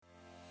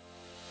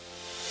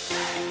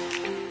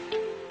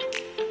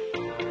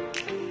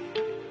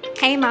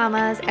Hey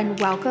mamas, and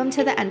welcome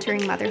to the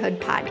Entering Motherhood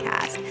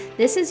podcast.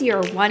 This is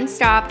your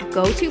one-stop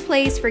go-to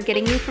place for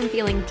getting you from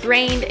feeling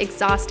drained,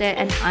 exhausted,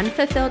 and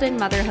unfulfilled in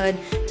motherhood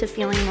to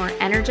feeling more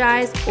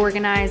energized,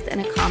 organized,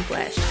 and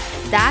accomplished.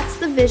 That's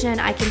the vision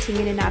I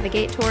continue to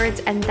navigate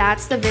towards, and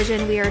that's the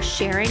vision we are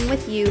sharing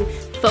with you,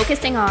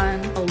 focusing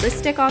on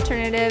holistic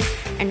alternatives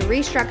and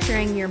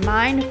restructuring your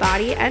mind,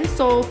 body, and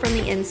soul from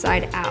the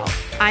inside out.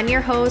 I'm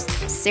your host,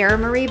 Sarah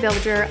Marie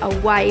Bilger, a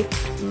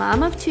wife,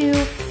 mom of two,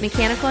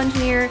 mechanical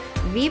engineer,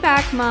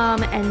 VBAC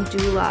mom, and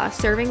doula,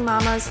 serving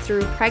mamas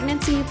through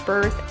pregnancy,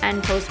 birth,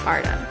 and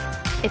postpartum.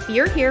 If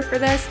you're here for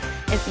this,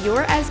 if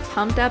you're as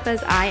pumped up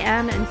as I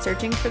am and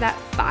searching for that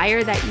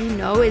fire that you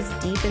know is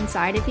deep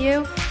inside of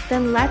you,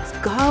 then let's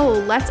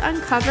go. Let's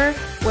uncover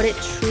what it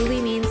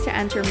truly means to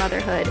enter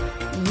motherhood.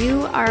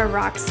 You are a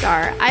rock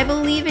star. I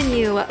believe in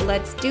you.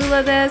 Let's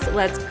doula this.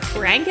 Let's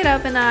crank it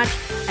up a notch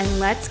and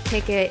let's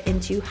kick it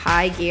into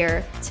high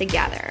gear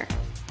together.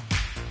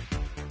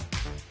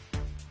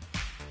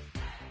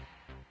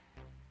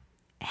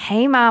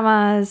 Hey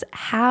mamas,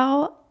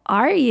 how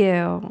are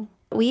you?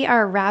 We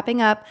are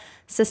wrapping up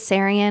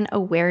Cesarean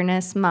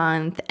Awareness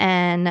Month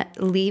and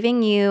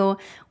leaving you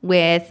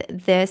with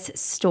this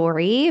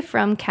story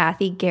from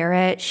Cathy,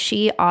 Garrett.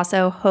 She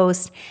also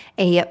hosts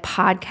a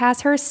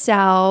podcast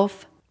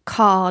herself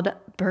called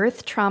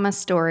Birth Trauma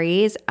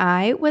Stories.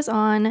 I was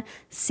on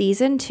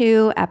season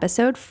 2,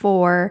 episode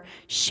 4,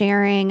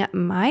 sharing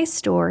my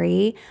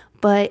story,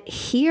 but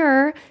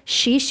here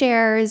she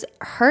shares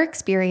her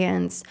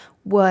experience,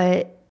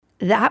 what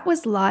that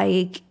was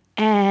like,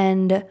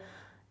 and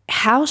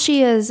how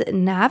she is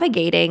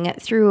navigating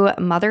through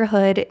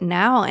motherhood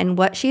now and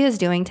what she is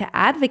doing to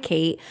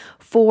advocate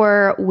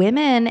for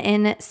women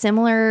in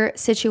similar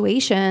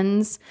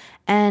situations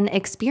and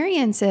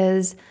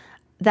experiences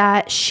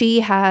that she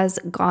has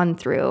gone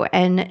through,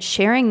 and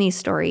sharing these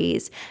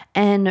stories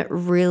and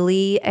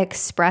really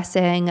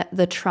expressing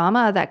the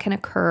trauma that can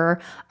occur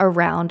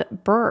around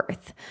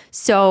birth.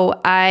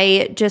 So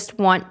I just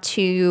want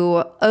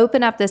to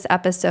open up this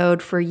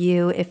episode for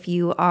you if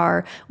you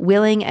are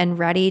willing and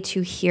ready to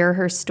hear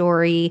her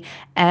story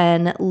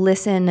and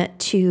listen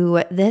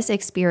to this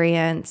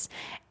experience.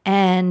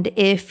 And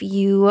if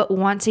you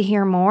want to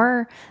hear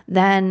more,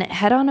 then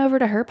head on over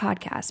to her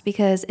podcast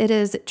because it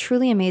is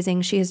truly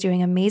amazing. She is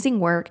doing amazing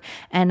work,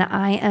 and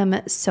I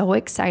am so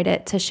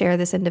excited to share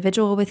this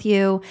individual with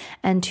you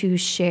and to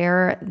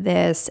share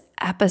this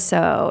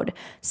episode.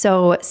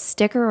 So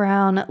stick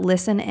around,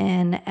 listen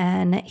in,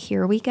 and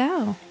here we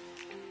go.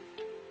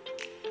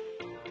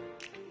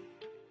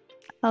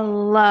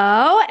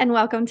 Hello, and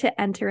welcome to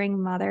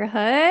Entering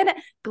Motherhood.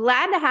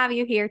 Glad to have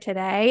you here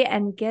today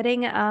and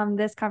getting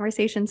this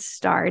conversation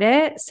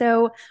started.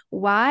 So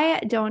why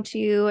don't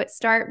you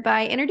start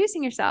by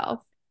introducing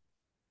yourself?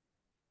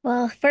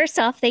 Well, first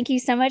off, thank you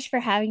so much for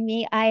having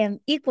me. I am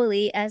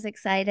equally as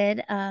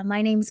excited.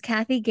 My name's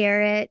Cathy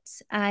Garrett.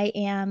 I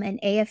am an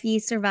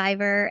AFE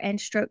survivor and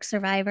stroke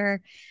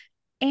survivor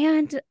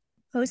and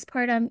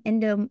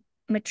postpartum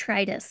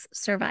endometritis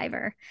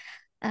survivor.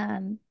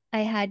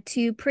 I had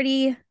two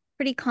pretty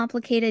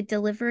complicated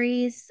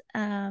deliveries.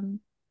 And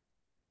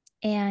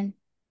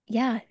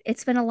yeah,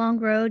 it's been a long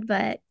road,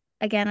 but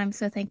again, I'm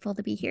so thankful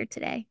to be here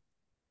today.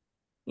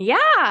 Yeah,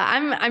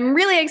 I'm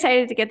really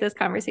excited to get this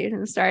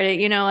conversation started.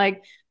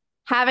 Like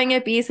having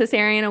it be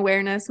Cesarean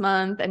Awareness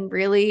Month and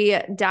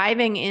really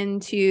diving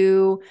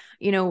into,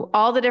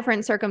 all the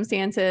different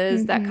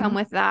circumstances that come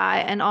with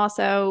that and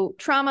also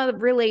trauma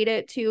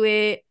related to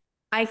it.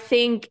 I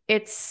think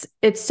it's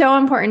so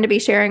important to be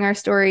sharing our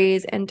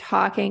stories and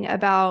talking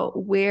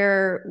about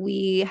where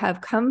we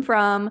have come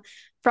from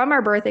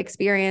our birth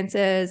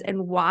experiences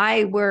and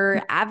why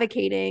we're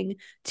advocating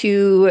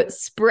to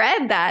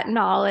spread that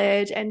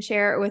knowledge and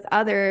share it with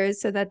others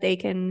so that they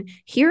can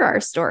hear our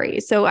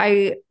stories. So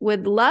I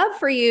would love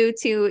for you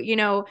to,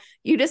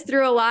 you just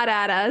threw a lot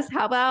at us.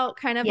 How about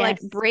kind of like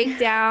break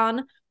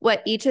down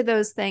what each of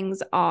those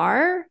things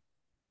are?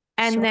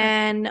 And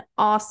then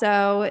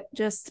also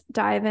just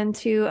dive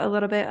into a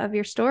little bit of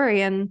your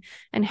story and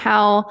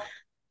how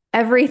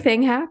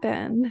everything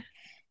happened.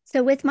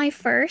 So with my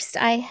first,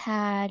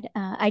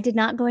 I did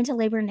not go into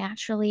labor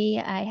naturally.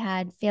 I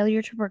had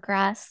failure to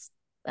progress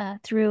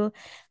through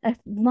a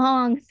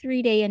long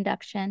 3-day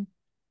induction.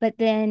 But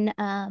then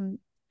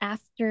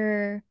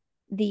after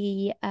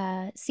the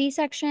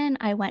C-section,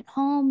 I went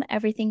home.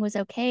 Everything was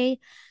okay.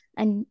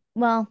 And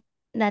well,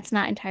 that's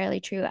not entirely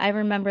true. I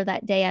remember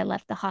that day I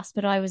left the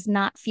hospital. I was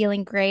not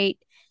feeling great.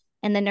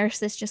 And the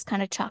nurses just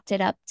kind of chalked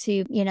it up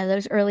to,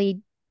 those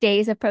early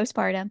days of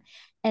postpartum.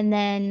 And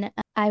then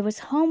I was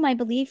home, I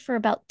believe, for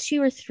about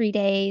 2 or 3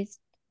 days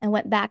and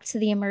went back to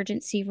the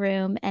emergency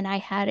room, and I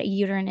had a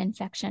uterine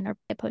infection or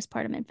a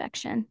postpartum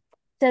infection.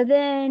 So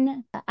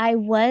then I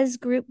was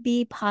group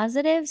B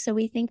positive. So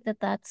we think that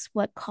that's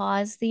what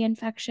caused the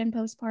infection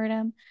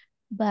postpartum,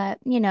 but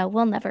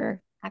we'll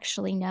never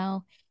actually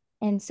know.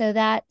 And so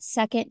that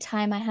second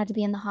time I had to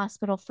be in the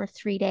hospital for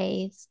 3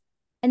 days.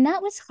 And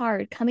that was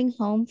hard coming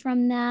home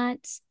from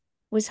that.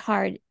 was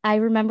hard. I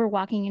remember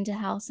walking into the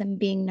house and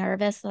being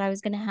nervous that I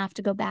was going to have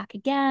to go back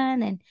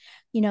again. And,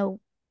 you know,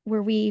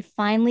 were we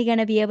finally going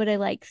to be able to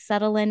like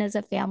settle in as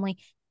a family?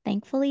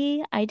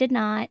 Thankfully, I did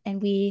not.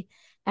 And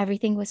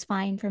everything was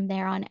fine from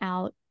there on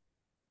out.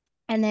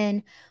 And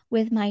then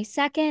with my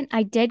second,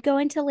 I did go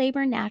into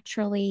labor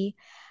naturally.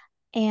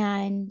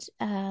 And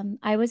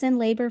I was in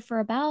labor for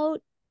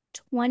about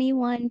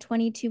 21,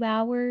 22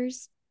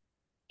 hours.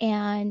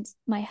 And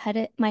my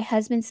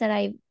husband said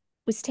I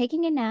was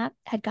taking a nap,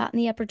 had gotten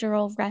the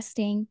epidural,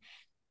 resting.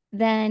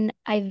 Then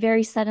I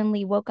very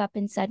suddenly woke up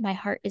and said, my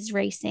heart is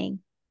racing.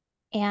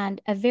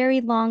 And a very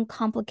long,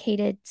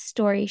 complicated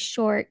story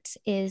short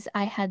is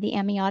I had the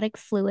amniotic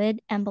fluid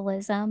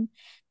embolism.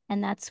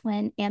 And that's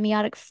when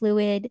amniotic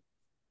fluid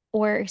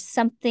or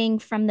something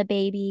from the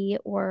baby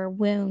or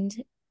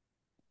wound,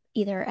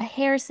 either a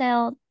hair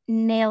cell,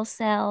 nail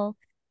cell,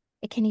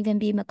 it can even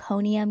be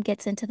meconium,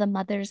 gets into the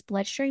mother's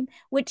bloodstream,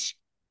 which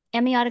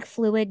amniotic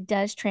fluid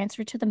does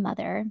transfer to the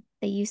mother.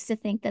 They used to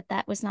think that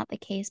that was not the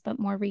case, but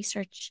more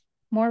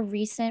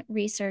recent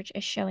research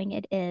is showing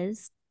it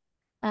is.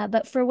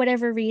 But for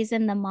whatever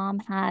reason, the mom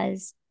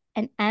has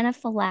an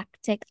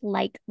anaphylactic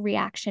like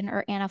reaction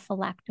or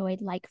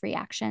anaphylactoid like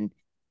reaction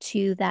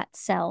to that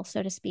cell,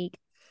 so to speak.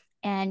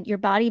 And your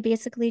body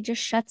basically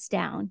just shuts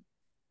down.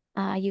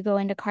 You go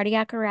into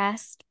cardiac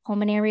arrest,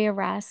 pulmonary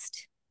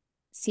arrest,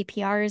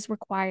 CPR is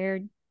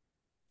required.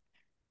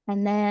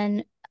 And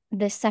then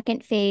the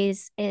second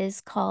phase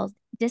is called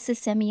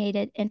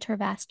disseminated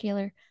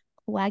intravascular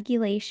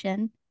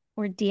coagulation,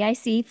 or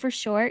DIC for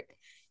short.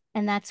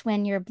 And that's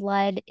when your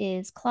blood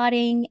is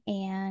clotting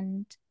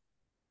and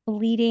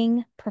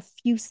bleeding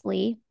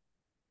profusely.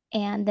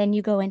 And then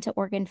you go into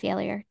organ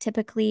failure.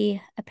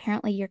 Typically,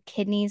 apparently, your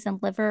kidneys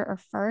and liver are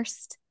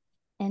first.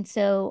 And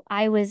so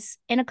I was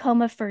in a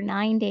coma for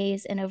 9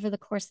 days. And over the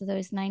course of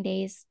those 9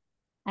 days,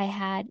 I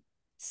had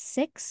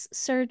 6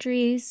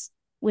 surgeries,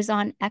 was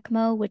on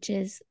ECMO, which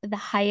is the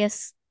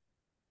highest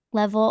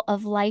level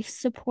of life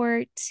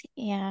support.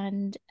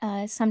 And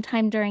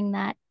sometime during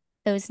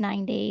those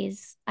 9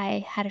 days,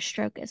 I had a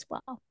stroke as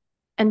well.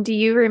 And do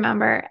you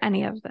remember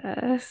any of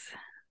this?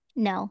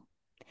 No.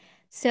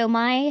 So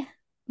my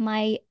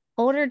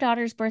older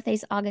daughter's birthday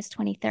is August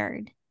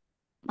 23rd.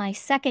 My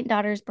second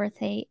daughter's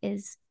birthday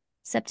is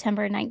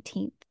September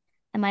 19th.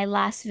 And my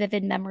last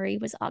vivid memory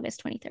was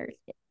August 23rd.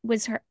 It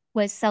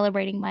was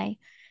celebrating my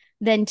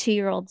then 2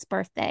 year old's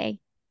birthday.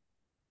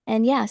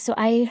 And yeah, so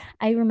I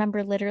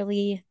remember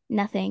literally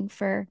nothing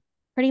for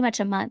pretty much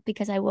a month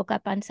because I woke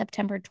up on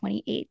September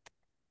 28th.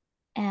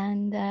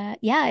 And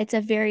yeah, it's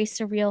a very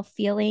surreal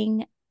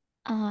feeling.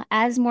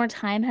 As more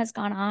time has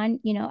gone on,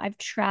 I've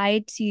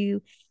tried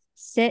to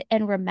sit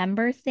and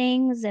remember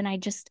things and I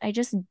just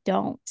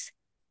don't.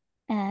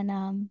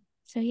 And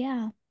so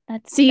yeah,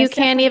 So you that's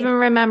can't definitely, even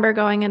remember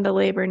going into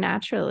labor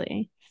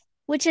naturally.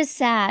 which is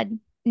sad.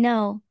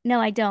 No,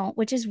 no, I don't,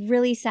 which is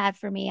really sad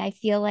for me. I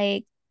feel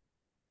like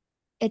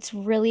it's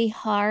really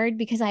hard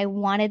because I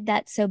wanted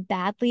that so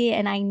badly.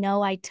 And I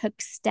know I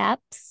took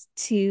steps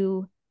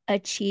to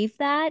achieve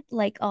that,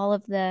 like all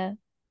of the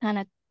kind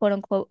of quote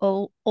unquote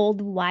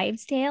old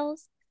wives'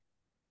 tales.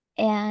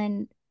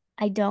 And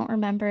I don't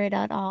remember it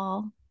at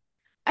all.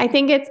 I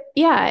think it's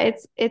yeah,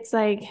 it's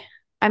like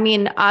I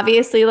mean,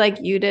 obviously like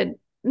you did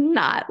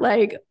not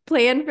like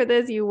plan for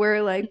this. You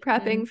were like Mhm.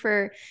 prepping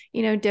for,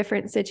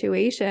 different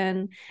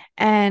situation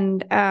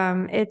and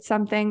it's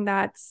something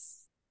that's,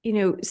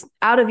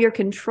 out of your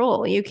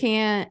control. You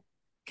can't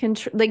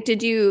control like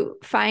did you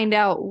find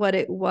out what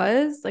it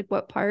was? Like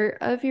what part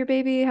of your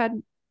baby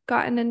had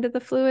gotten into the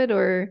fluid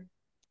or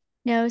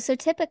No, so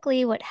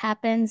typically what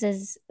happens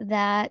is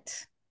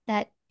that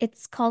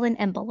it's called an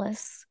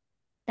embolus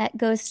that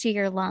goes to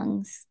your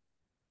lungs.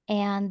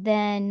 And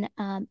then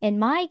in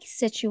my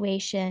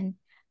situation,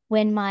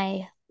 when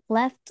my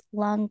left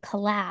lung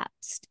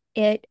collapsed,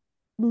 it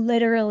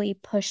literally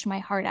pushed my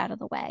heart out of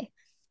the way.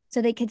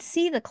 So they could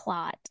see the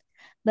clot.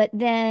 But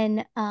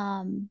then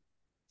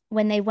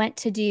when they went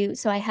to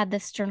so I had the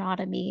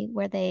sternotomy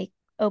where they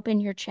open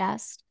your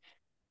chest.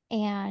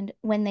 And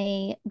when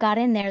they got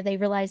in there, they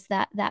realized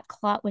that that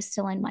clot was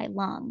still in my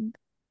lung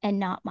and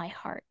not my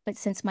heart. But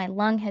since my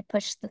lung had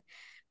pushed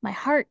my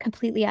heart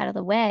completely out of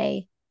the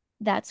way,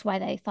 that's why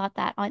they thought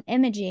that on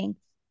imaging.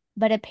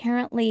 But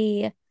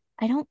apparently,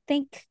 I don't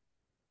think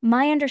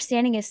my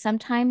understanding is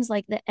sometimes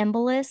like the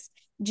embolus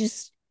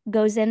just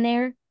goes in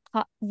there,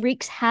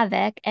 wreaks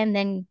havoc, and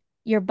then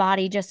your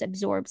body just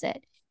absorbs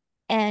it.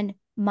 And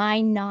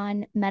my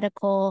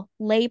non-medical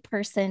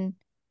layperson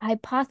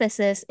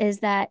hypothesis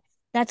is that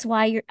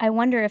I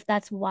wonder if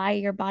that's why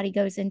your body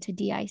goes into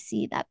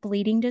DIC, that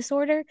bleeding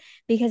disorder,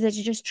 because it's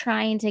just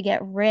trying to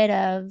get rid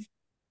of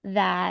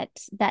that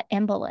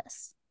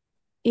embolus.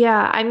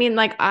 yeah, I mean,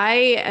 like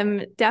I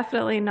am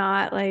definitely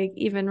not like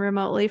even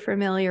remotely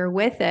familiar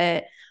with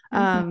it.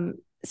 Mhm.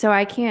 So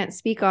I can't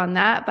speak on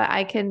that, but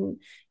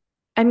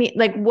I mean,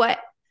 like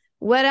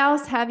what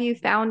else have you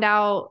found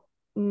out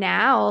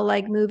now,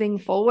 like moving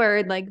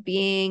forward, like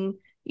being,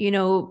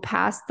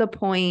 past the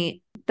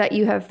point that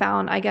you have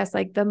found, I guess,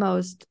 like the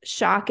most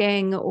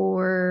shocking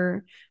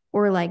or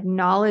like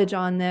knowledge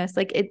on this?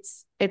 Like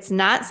it's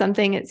not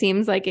something it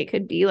seems like it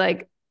could be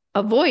like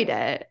avoid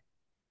it.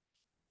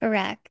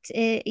 Correct.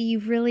 You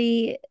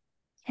really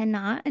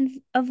cannot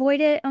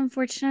avoid it,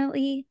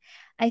 unfortunately.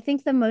 I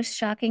think the most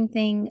shocking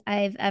thing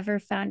I've ever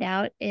found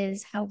out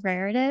is how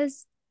rare it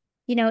is.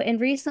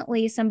 And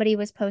recently somebody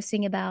was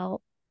posting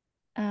about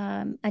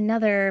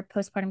another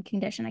postpartum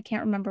condition. I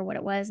can't remember what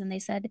it was. And they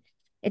said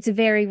it's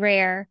very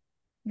rare,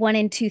 1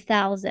 in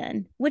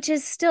 2,000, which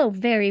is still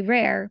very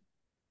rare.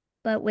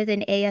 But with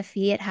an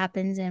AFE, it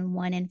happens in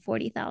 1 in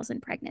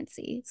 40,000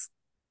 pregnancies.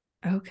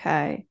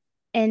 Okay.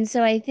 And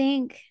so I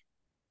think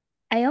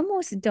I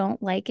almost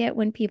don't like it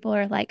when people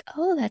are like,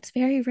 "Oh, that's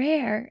very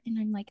rare." And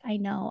I'm like, "I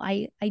know.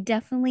 I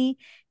definitely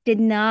did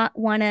not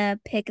want to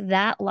pick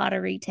that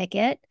lottery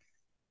ticket.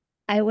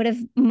 I would have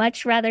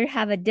much rather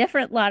have a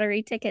different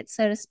lottery ticket,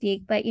 so to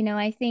speak." But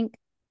I think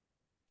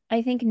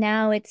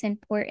now it's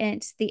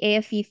important. The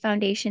AFE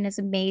Foundation is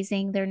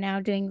amazing. They're now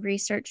doing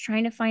research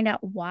trying to find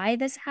out why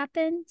this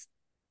happens.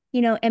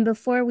 And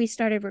before we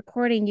started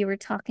recording, you were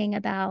talking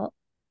about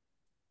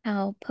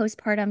how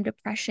postpartum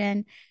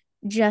depression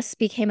just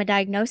became a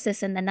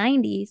diagnosis in the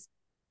 90s.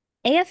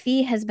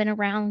 AFE has been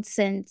around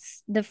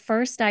since the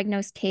first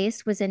diagnosed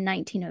case was in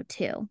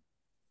 1902,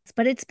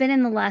 but it's been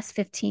in the last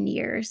 15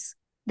 years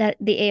that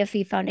the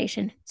AFE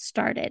Foundation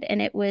started. And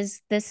it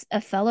was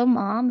a fellow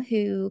mom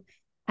who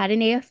had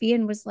an AFE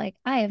and was like,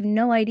 I have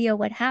no idea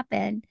what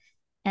happened.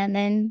 And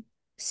then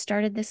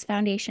started this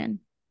foundation.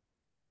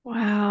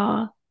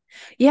 Wow.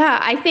 Yeah,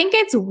 I think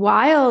it's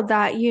wild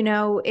that,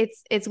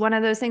 it's one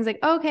of those things like,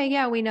 okay,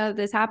 yeah, we know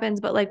this happens,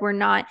 but like we're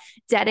not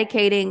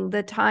dedicating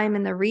the time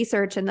and the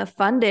research and the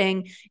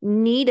funding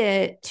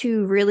needed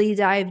to really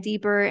dive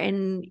deeper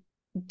and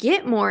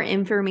get more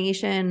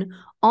information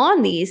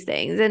on these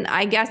things. And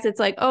I guess it's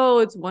like, oh,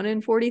 it's 1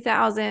 in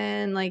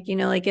 40,000. Like,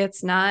 like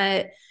it's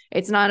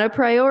not a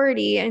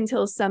priority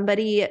until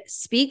somebody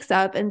speaks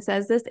up and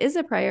says this is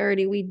a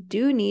priority. We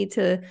do need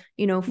to,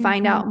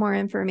 find Mm-hmm. out more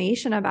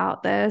information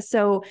about this.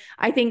 So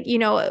I think,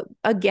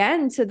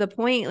 again, to the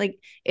point, like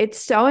it's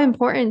so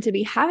important to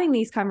be having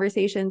these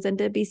conversations and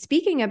to be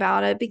speaking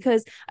about it,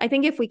 because I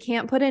think if we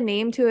can't put a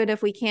name to it,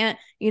 if we can't,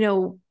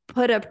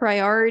 put a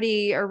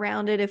priority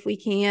around it, if we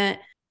can't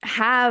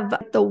have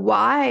the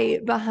why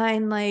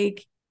behind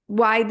like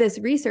why this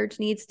research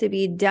needs to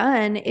be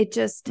done,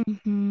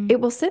 Mm-hmm.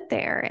 it will sit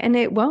there and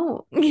it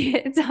won't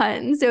get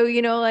done. So,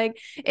 like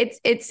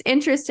it's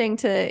interesting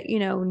to,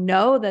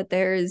 know that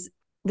there's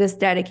this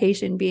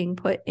dedication being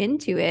put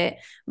into it,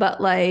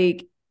 but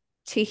like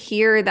to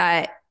hear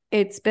that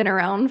it's been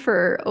around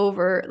for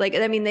over like,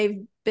 I mean,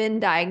 they've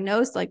been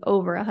diagnosed like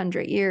over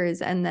 100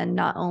 years. And then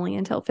not only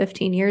until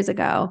 15 years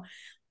ago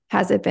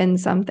has it been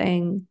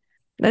something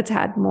that's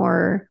had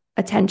more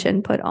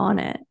attention put on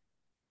it.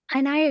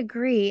 And I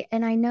agree.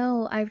 And I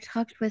know I've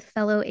talked with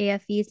fellow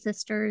AFE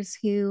sisters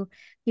who,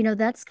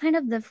 that's kind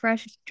of the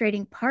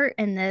frustrating part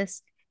in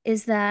this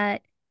is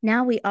that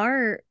now we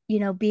are,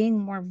 being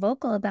more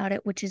vocal about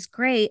it, which is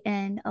great.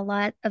 And a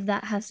lot of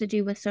that has to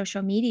do with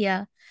social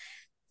media.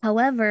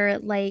 However,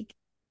 like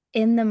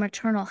in the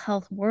maternal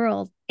health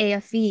world,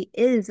 AFE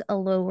is a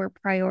lower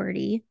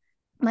priority.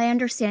 My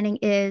understanding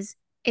is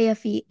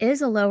AFE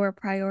is a lower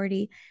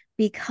priority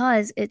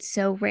because it's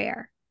so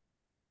rare.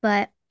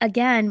 But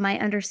again, my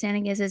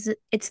understanding is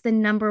it's the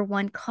number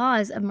one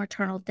cause of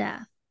maternal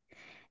death.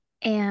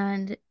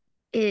 And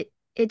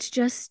it's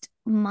just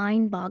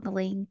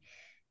mind-boggling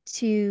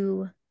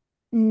to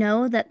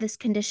know that this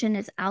condition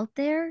is out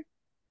there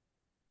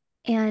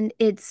and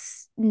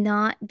it's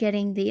not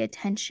getting the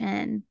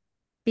attention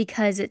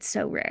because it's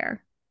so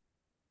rare.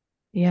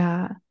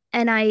 Yeah.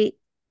 And I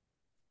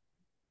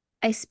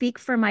speak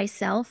for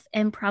myself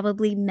and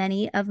probably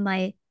many of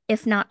my,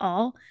 if not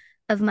all,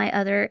 of my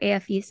other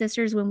AFE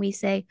sisters when we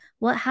say,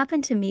 what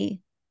happened to me?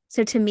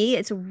 So to me,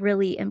 it's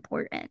really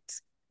important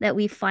that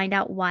we find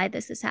out why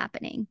this is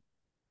happening.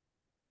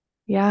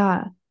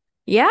 Yeah.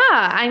 Yeah.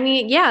 I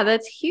mean, yeah,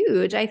 that's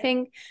huge. I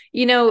think,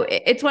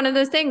 it's one of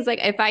those things like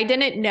if I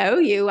didn't know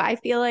you, I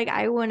feel like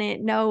I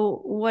wouldn't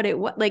know what it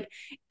was like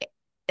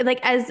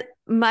as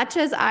much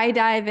as I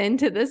dive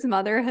into this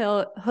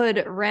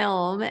motherhood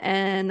realm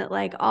and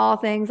like all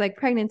things like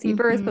pregnancy,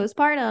 birth, Mm-hmm.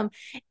 postpartum,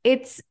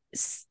 it's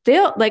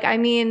still like, I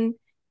mean,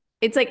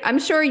 it's like I'm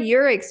sure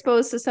you're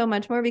exposed to so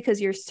much more because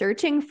you're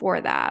searching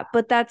for that,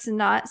 but that's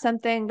not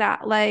something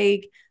that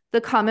like the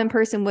common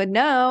person would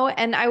know.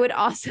 And I would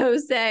also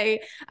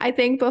say, I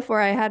think before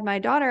I had my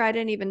daughter, I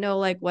didn't even know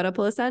like what a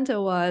placenta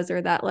was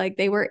or that like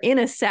they were in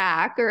a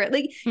sac or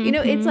like, it's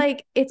Mm-hmm.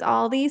 like it's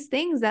all these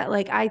things that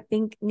like I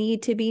think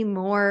need to be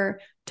more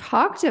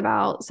talked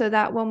about so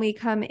that when we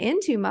come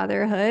into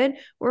motherhood,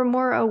 we're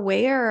more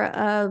aware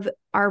of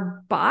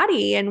our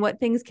body and what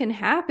things can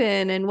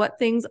happen and what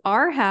things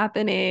are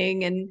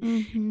happening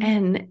Mm-hmm.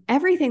 and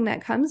everything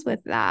that comes with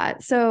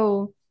that.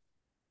 So,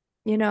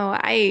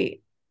 I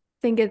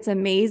think it's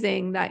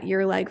amazing that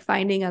you're like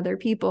finding other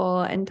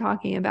people and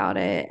talking about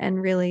it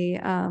and really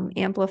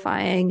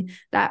amplifying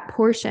that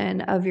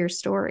portion of your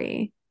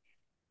story.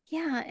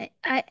 Yeah,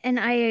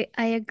 I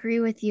agree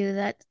with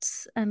you.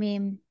 I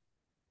mean,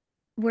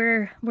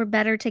 we're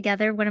better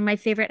together. One of my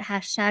favorite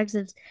hashtags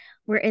is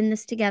we're in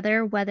this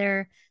together,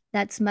 whether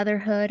that's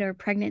motherhood or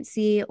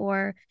pregnancy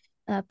or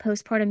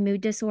postpartum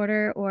mood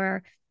disorder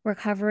or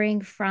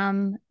recovering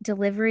from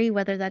delivery,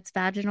 whether that's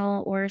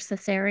vaginal or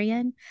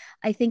cesarean.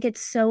 I think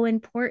it's so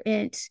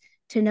important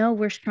to know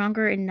we're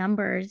stronger in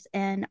numbers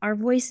and our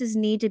voices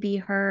need to be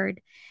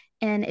heard.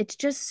 And it's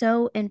just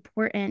so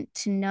important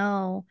to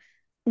know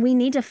we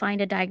need to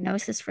find a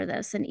diagnosis for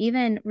this. And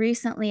even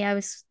recently, I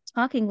was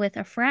talking with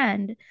a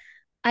friend.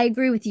 I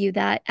agree with you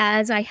that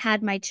as I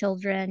had my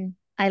children,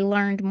 I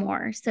learned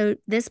more. So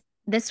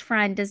this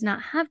friend does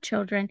not have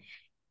children,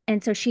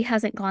 and so she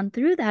hasn't gone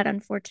through that,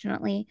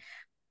 unfortunately.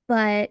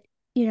 But,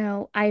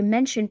 I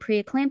mentioned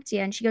preeclampsia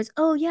and she goes,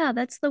 "Oh, yeah,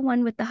 that's the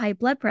one with the high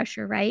blood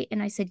pressure, right?"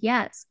 And I said,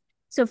 "Yes."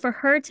 So for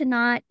her to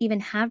not even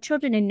have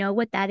children and know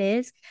what that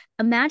is,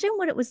 imagine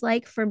what it was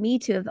like for me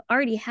to have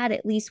already had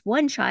at least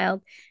one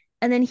child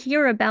and then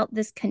hear about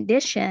this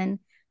condition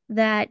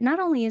that not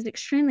only is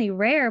extremely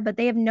rare, but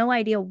they have no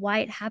idea why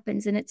it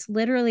happens. And it's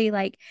literally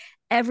like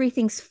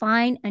everything's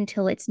fine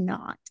until it's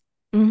not.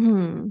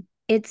 Mm-hmm.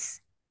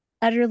 It's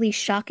utterly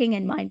shocking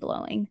and mind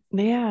blowing.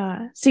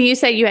 Yeah. So you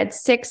said you had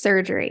 6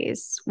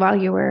 surgeries while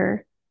you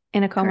were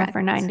in a coma for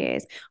Correct. 9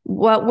 days.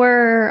 What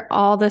were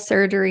all the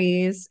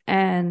surgeries?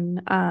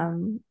 And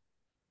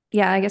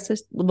yeah, I guess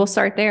we'll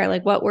start there.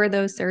 Like, what were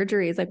those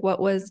surgeries? Like, what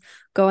was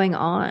going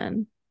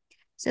on?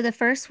 So the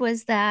first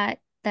was that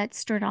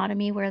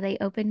sternotomy where they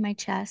opened my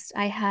chest.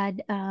 I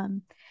had a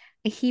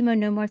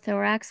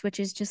hemopneumothorax, which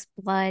is just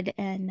blood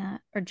and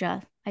or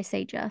just I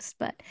say just,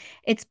 but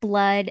it's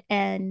blood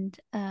and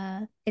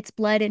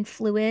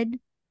fluid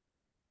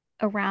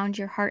around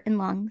your heart and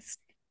lungs.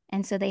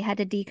 And so they had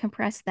to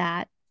decompress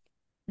that.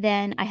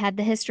 Then I had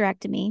the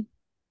hysterectomy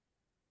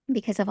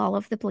because of all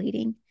of the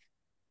bleeding.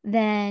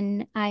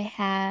 Then I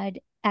had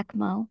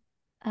ECMO,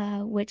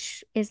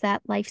 which is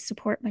that life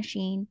support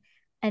machine.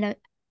 And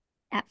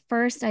at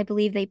first, I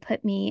believe they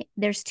put me,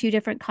 there's two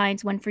different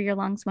kinds, one for your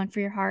lungs, one for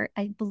your heart.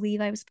 I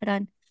believe I was put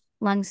on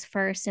lungs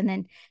first. And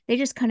then they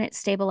just couldn't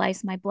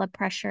stabilize my blood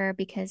pressure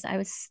because I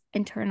was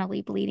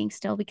internally bleeding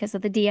still because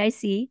of the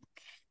DIC.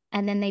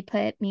 And then they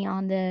put me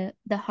on the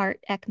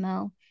heart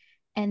ECMO.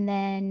 And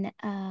then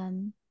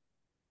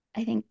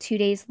I think 2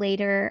 days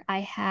later, I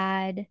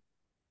had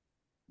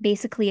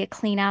basically a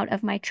clean out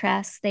of my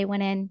chest. They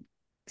went in,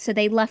 so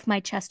they left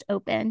my chest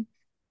open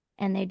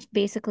and they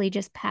basically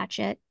just patch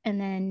it. And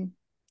then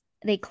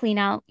they clean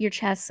out your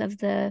chest of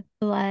the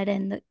blood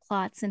and the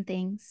clots and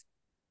things.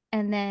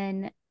 And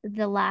then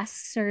the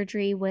last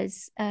surgery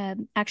was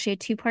actually a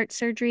two-part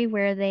surgery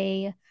where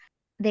they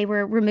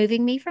were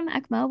removing me from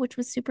ECMO, which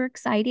was super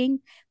exciting.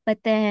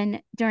 But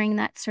then during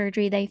that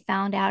surgery, they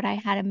found out I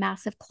had a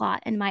massive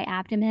clot in my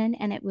abdomen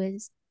and it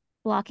was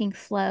blocking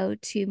flow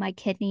to my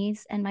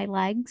kidneys and my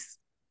legs.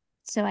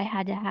 So I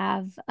had to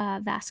have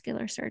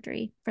vascular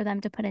surgery for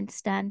them to put in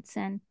stents.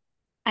 And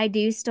I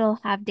do still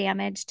have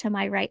damage to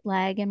my right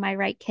leg and my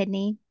right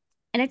kidney.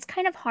 And it's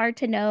kind of hard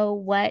to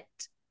know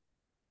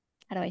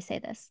how do I say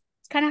this?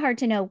 It's kind of hard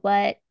to know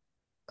what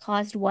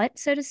caused what,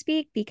 so to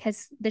speak,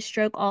 because the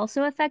stroke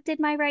also affected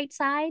my right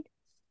side.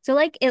 So,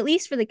 like, at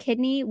least for the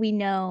kidney, we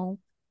know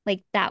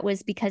like that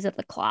was because of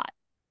the clot.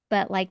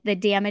 But like the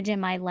damage in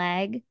my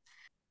leg,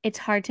 it's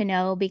hard to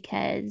know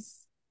because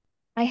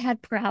I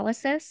had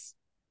paralysis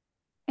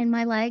in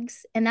my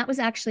legs. And that was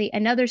actually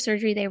another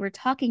surgery they were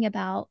talking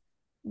about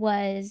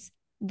was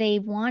they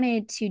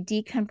wanted to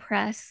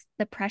decompress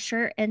the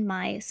pressure in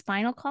my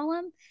spinal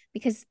column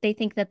because they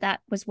think that that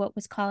was what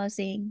was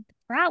causing the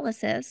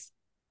paralysis.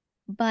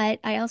 But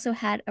I also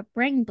had a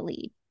brain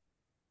bleed.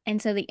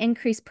 And so the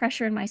increased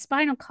pressure in my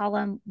spinal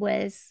column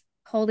was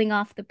holding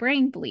off the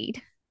brain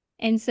bleed.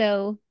 And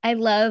so I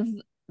love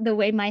the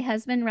way my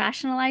husband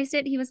rationalized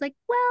it. He was like,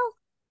 well,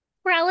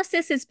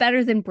 paralysis is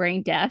better than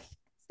brain death.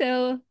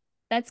 So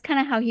that's kind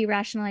of how he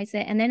rationalized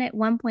it. And then at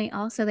one point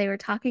also they were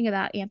talking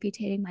about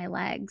amputating my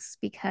legs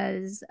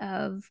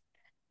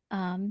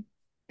um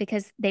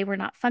because they were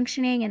not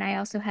functioning and I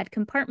also had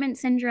compartment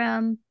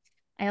syndrome.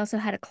 I also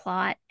had a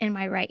clot in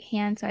my right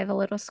hand, so I have a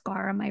little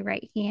scar on my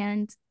right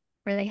hand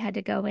where they had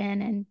to go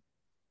in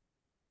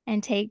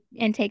and take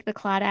the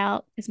clot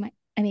out because my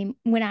I mean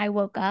when I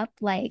woke up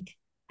like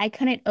I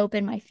couldn't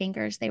open my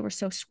fingers. They were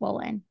so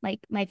swollen.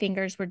 Like my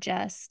fingers were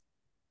just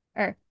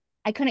or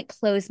I couldn't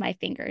close my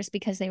fingers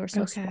because they were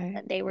so Okay.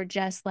 swollen. They were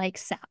just like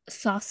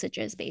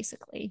sausages,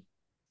 basically,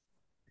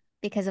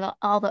 because of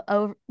all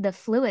the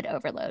fluid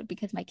overload.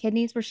 Because my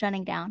kidneys were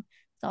shutting down.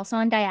 It's also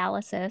on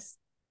dialysis.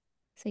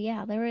 So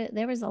yeah,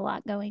 there was a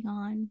lot going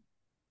on.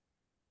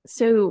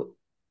 So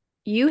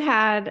you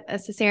had a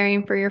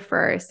cesarean for your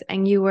first,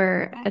 and you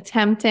were Correct.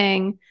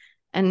 attempting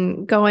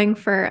and going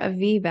for a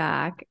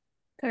VBAC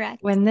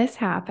Correct. when this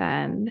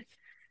happened.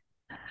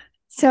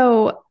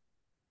 So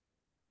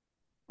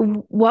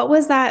What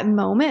was that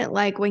moment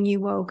like when you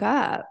woke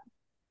up?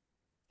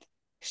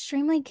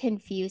 Extremely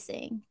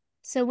confusing.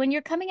 So when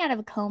you're coming out of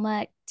a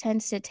coma, it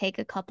tends to take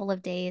a couple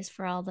of days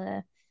for all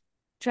the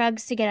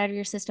drugs to get out of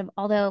your system.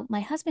 Although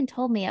my husband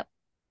told me at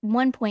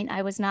one point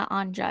I was not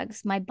on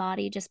drugs. My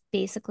body just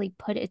basically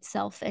put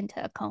itself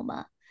into a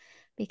coma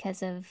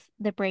because of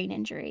the brain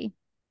injury.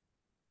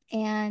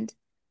 And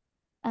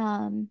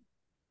um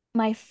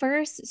my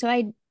first so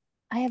I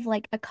have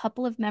like a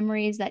couple of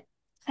memories that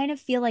kind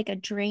of feel like a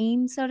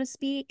dream, so to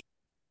speak.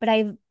 But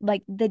I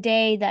like the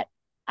day that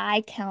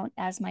I count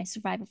as my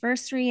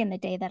survivorversary and the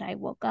day that I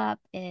woke up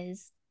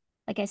is,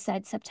 like I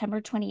said, September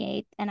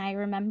 28th. And I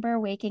remember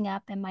waking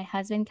up and my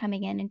husband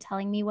coming in and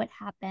telling me what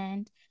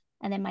happened,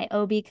 and then my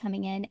OB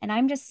coming in, and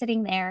I'm just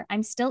sitting there.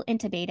 I'm still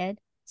intubated,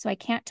 so I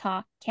can't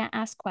talk, can't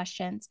ask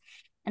questions.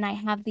 And I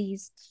have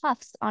these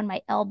cuffs on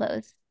my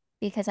elbows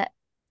because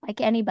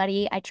like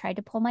anybody, I tried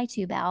to pull my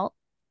tube out.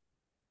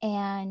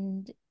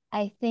 And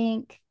I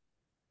think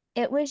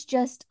it was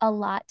just a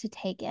lot to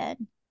take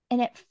in.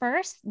 And at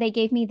first, they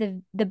gave me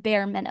the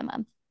bare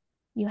minimum.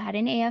 You had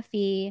an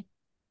AFE,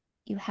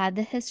 you had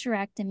the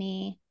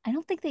hysterectomy. I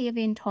don't think they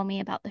even told me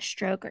about the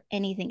stroke or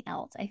anything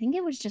else. I think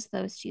it was just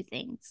those two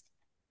things.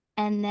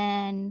 And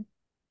then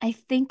I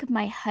think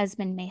my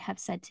husband may have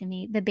said to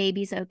me, the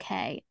baby's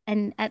okay.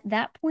 And at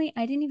that point,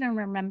 I didn't even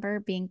remember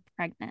being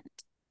pregnant.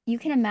 You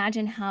can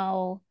imagine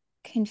how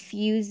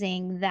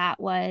confusing that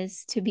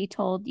was to be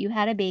told you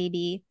had a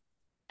baby.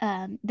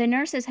 The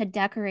nurses had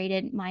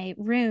decorated my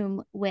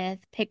room with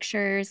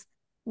pictures,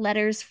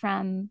 letters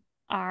from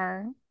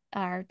our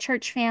our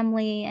church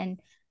family, and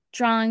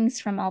drawings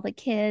from all the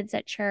kids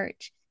at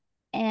church.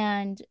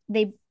 And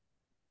they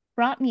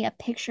brought me a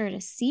picture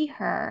to see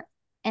her,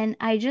 and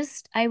I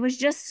was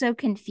just so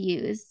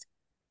confused.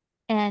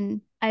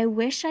 And I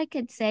wish I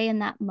could say in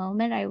that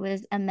moment I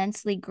was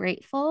immensely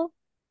grateful.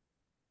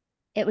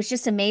 It was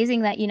just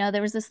amazing that,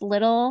 there was this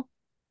little,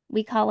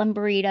 we call them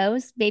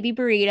burritos, baby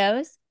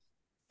burritos,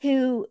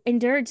 who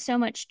endured so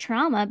much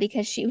trauma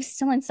because she was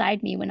still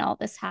inside me when all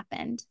this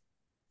happened.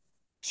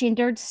 She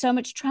endured so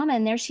much trauma,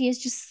 and there she is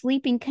just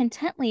sleeping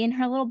contently in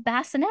her little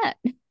bassinet.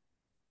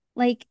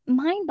 Like,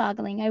 mind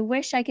boggling. I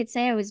wish I could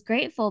say I was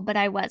grateful, but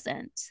I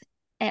wasn't.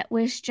 It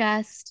was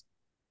just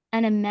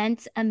an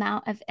immense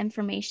amount of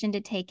information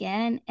to take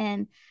in.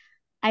 And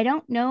I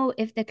don't know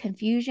if the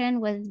confusion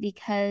was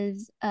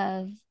because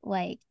of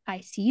like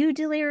ICU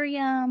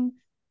delirium,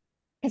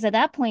 because at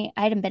that point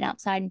I hadn't been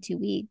outside in 2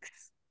 weeks.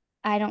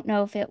 I don't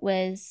know if it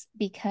was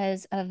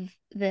because of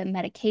the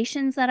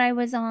medications that I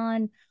was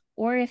on,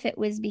 or if it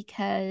was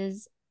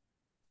because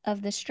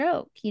of the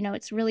stroke.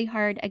 It's really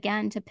hard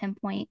again to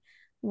pinpoint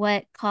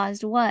what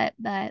caused what,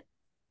 but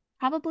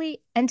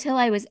probably until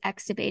I was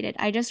extubated.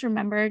 I just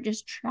remember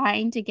just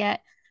trying to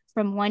get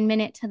from 1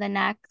 minute to the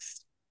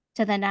next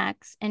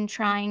and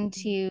trying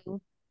to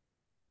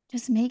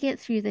just make it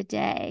through the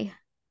day.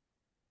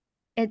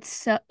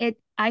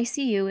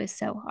 ICU is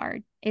so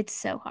hard. It's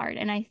so hard.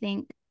 And I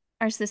think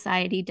our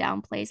society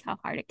downplays how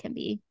hard it can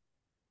be.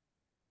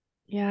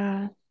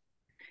 Yeah.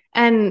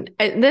 And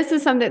this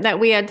is something that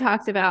we had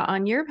talked about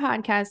on your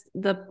podcast,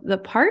 the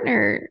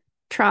partner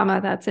trauma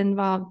that's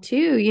involved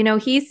too.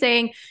 He's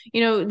saying,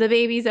 the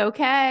baby's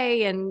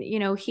okay. And,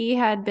 he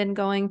had been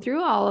going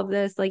through all of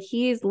this. Like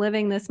he's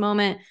living this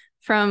moment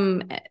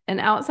from an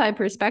outside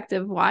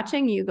perspective,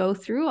 watching you go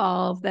through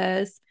all of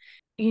this.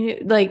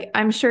 Like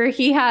I'm sure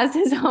he has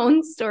his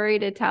own story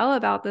to tell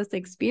about this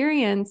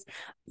experience.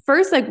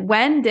 First, like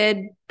when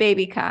did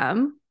baby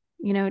come?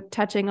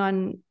 Touching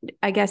on,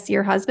 I guess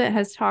your husband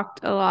has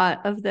talked a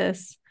lot of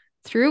this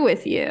through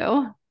with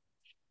you.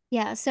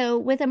 Yeah. So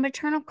with a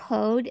maternal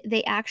code,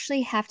 they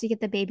actually have to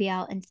get the baby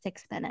out in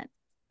 6 minutes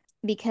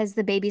because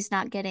the baby's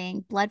not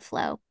getting blood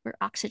flow or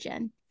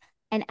oxygen.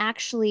 And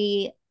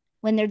actually,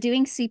 when they're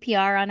doing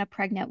CPR on a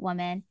pregnant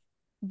woman,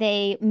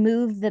 they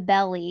move the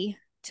belly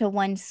to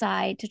one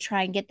side to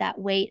try and get that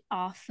weight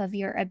off of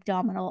your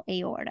abdominal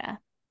aorta.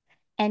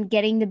 And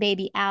getting the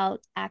baby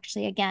out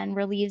actually, again,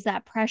 relieves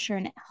that pressure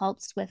and it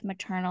helps with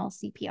maternal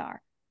CPR.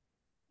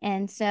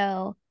 And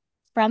so,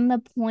 from the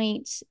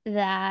point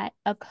that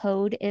a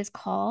code is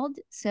called,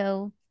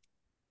 so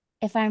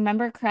if I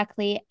remember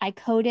correctly, I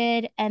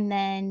coded and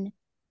then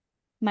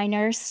my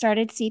nurse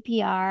started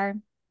CPR,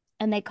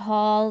 and they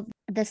called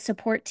the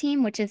support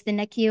team, which is the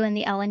NICU and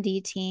the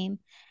L&D team.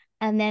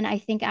 And then I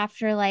think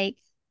after like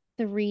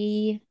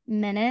 3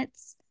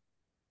 minutes,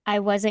 I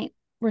wasn't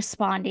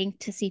responding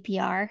to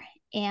CPR.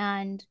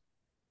 And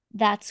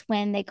that's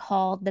when they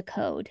called the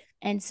code.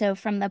 And so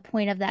from the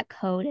point of that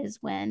code is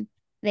when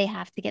they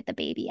have to get the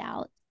baby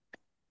out.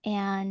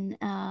 And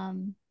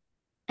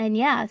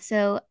yeah,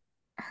 so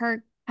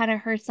her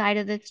side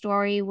of the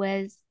story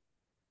was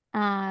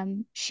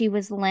she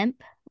was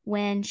limp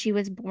when she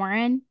was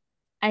born.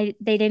 They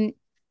didn't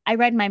I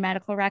read my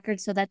medical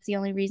records, so that's the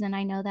only reason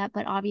I know that,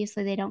 but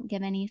obviously they don't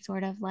give any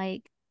sort of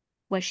like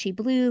was she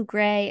blue,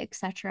 gray,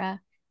 etc.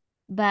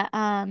 But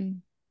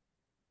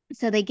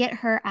so they get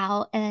her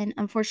out, and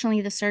unfortunately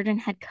the surgeon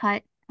had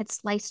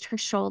sliced her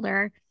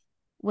shoulder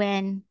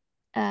when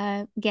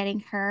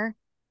getting her,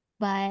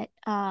 but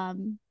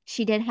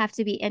she did have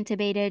to be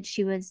intubated.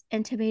 She was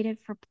intubated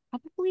for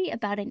probably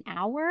about an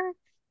hour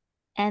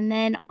and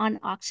then on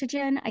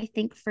oxygen, I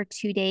think for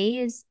 2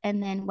 days,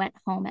 and then went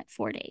home at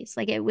 4 days.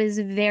 Like it was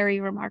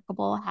very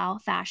remarkable how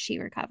fast she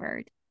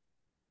recovered.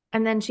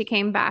 And then she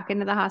came back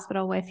into the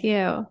hospital with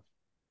you.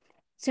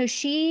 So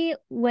she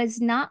was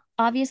not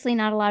obviously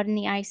not allowed in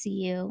the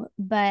ICU,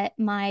 but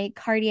my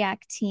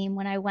cardiac team,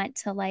 when I went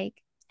to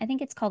like, I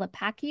think it's called a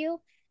PACU,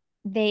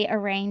 they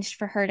arranged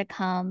for her to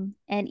come.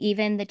 And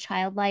even the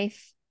child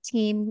life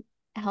team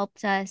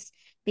helped us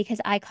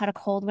because I caught a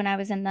cold when I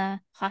was in the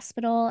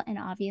hospital. And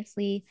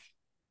obviously,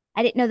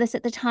 I didn't know this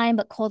at the time,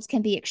 but colds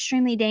can be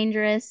extremely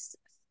dangerous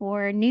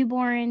for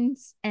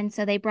newborns. And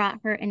so they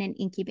brought her in an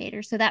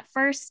incubator. So that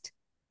first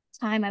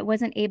time I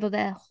wasn't able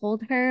to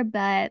hold her,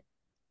 but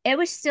it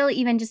was still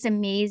even just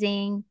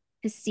amazing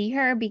to see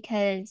her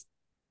because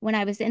when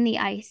I was in the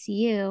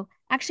ICU,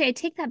 actually, I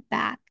take that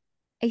back.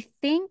 I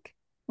think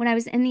when I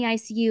was in the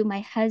ICU, my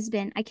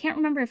husband, I can't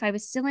remember if I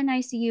was still in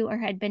ICU or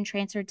had been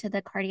transferred to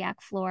the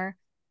cardiac floor.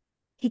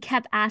 He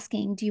kept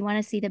asking, "Do you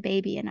want to see the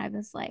baby?" And I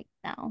was like,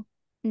 "No,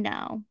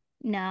 no,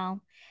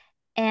 no."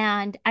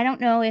 And I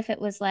don't know if it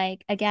was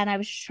like, again, I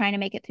was just trying to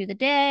make it through the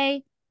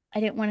day. I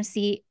didn't want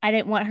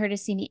her to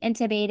see me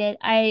intubated.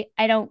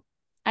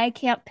 I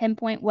can't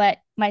pinpoint what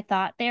my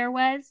thought there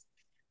was.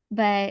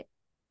 But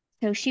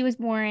so she was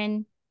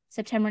born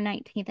September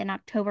 19th and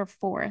October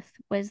 4th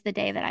was the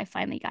day that I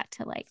finally got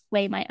to like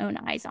lay my own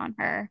eyes on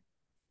her.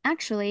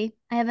 Actually,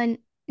 I have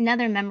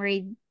another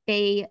memory.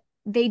 They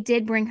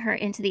did bring her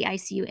into the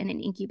ICU in an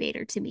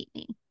incubator to meet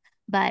me,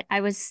 but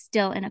I was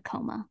still in a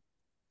coma.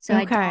 So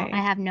I Okay.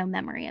 have no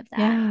memory of that.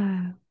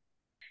 Yeah.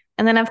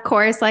 And then, of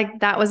course, like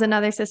that was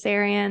another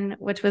cesarean,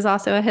 which was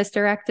also a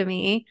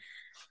hysterectomy.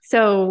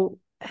 So,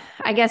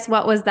 I guess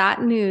what was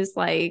that news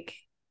like,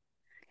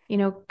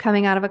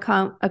 coming out of a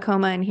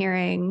coma and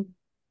hearing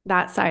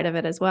that side of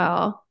it as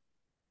well?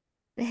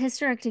 The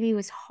hysterectomy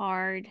was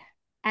hard.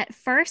 At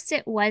first,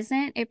 it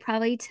wasn't. It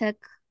probably took,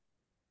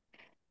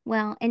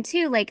 well, and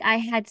two, like I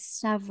had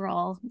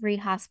several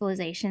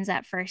rehospitalizations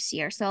that first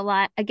year. So a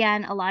lot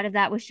of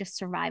that was just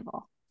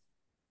survival.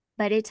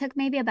 But it took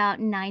maybe about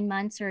 9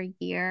 months or a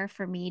year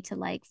for me to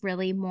like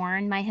really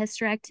mourn my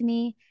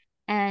hysterectomy.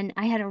 And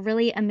I had a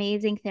really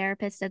amazing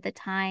therapist at the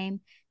time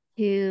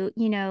who,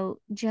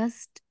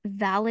 just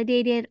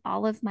validated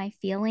all of my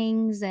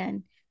feelings.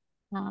 And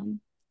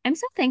I'm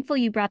so thankful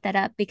you brought that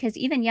up because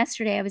even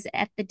yesterday I was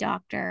at the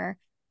doctor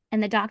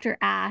and the doctor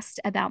asked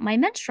about my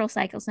menstrual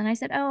cycles. And I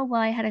said, "Oh,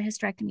 well, I had a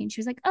hysterectomy." And she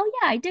was like, "Oh,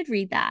 yeah, I did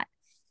read that."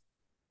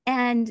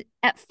 And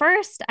at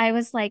first, I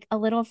was like a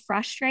little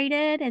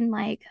frustrated and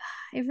like,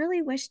 I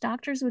really wish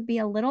doctors would be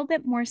a little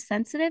bit more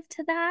sensitive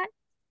to that.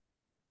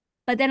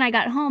 But then I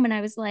got home and I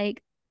was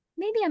like,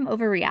 maybe I'm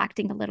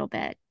overreacting a little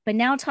bit. But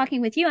now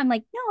talking with you, I'm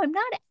like, no, I'm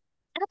not.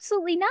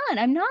 Absolutely not.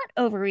 I'm not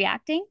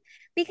overreacting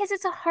because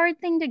it's a hard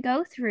thing to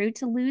go through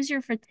to lose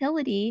your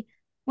fertility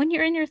when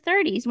you're in your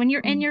 30s, when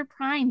you're in your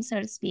prime, so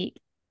to speak.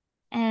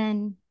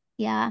 And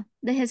yeah,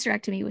 the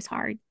hysterectomy was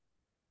hard.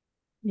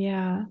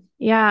 Yeah.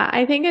 Yeah.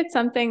 I think it's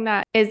something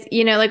that is,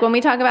 like when we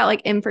talk about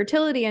like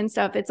infertility and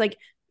stuff, it's like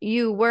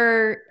you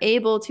were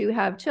able to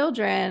have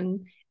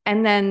children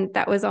and then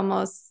that was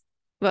almost,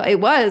 well, it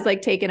was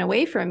like taken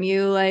away from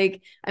you.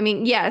 Like, I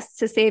mean, yes,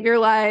 to save your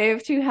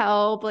life, to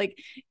help, like,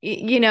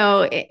 in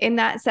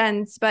that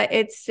sense, but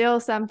it's still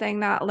something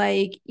that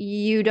like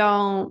you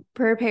don't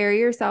prepare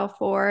yourself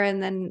for.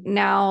 And then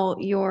now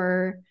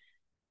you're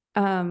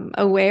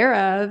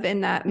aware of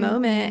in that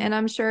moment, Mm-hmm. and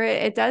I'm sure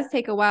it does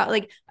take a while.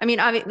 Like, I mean,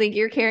 obviously like,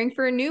 you're caring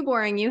for a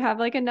newborn, you have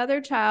like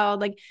another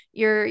child, like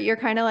you're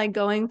kind of like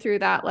going through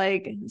that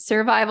like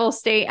survival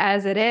state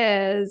as it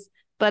is,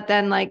 but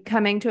then like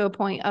coming to a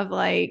point of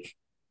like,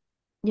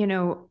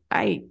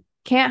 I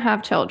can't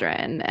have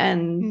children,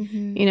 and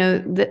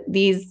Mm-hmm.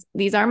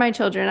 these are my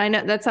children. I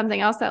know that's something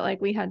else that like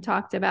we had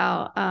talked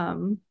about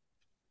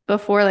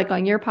before, like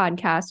on your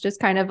podcast, just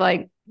kind of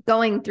like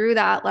going through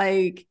that,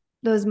 like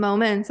those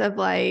moments of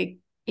like,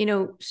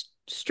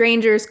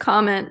 strangers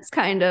comments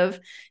kind of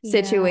Yeah.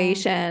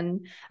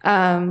 situation.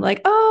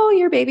 Like, oh,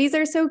 your babies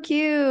are so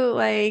cute.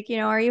 Like,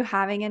 are you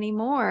having any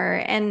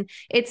more? And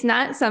it's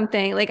not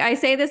something like I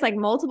say this like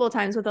multiple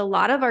times with a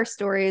lot of our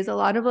stories, a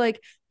lot of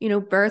like,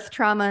 birth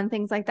trauma and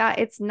things like that.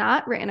 It's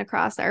not written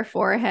across our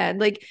forehead.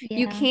 Like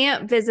you Yeah.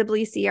 can't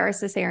visibly see our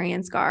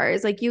cesarean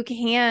scars. Like you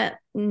can't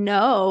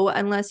know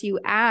unless you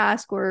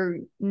ask or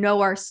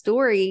know our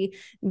story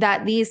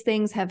that these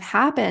things have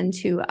happened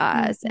to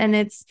us. And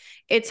Mm-hmm.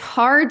 it's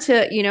hard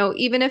to,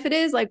 even if it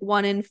is like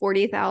 1 in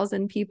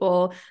 40,000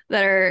 people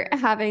that are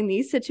having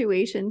these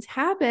situations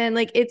happen,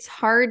 like it's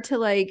hard to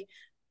like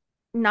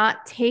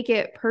not take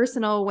it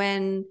personal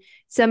when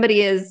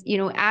somebody is,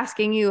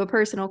 asking you a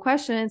personal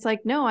question. It's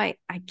like, no, I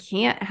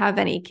can't have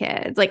any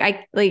kids. Like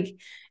I like,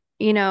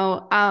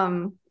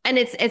 and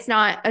it's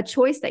not a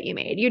choice that you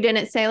made. You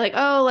didn't say like,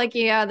 oh, like,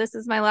 yeah, this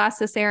is my last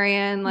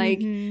cesarean, like,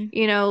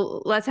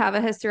 Mm-hmm. let's have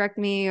a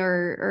hysterectomy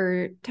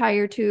or tie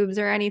your tubes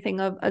or anything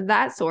of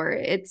that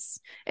sort. It's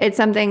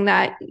something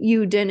that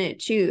you didn't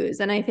choose.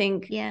 And I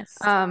think Yes.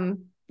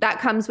 that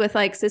comes with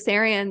like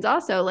cesareans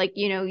also. Like,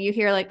 you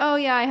hear like, oh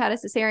yeah, I had a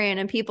cesarean,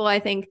 and people, I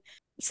think,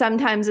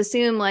 sometimes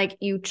assume like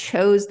you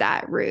chose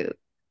that route,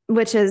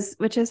 which is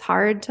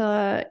hard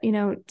to,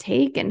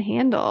 take and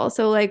handle.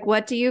 So like,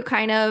 what do you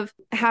kind of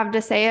have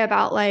to say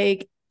about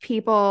like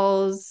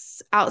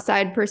people's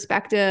outside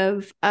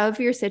perspective of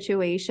your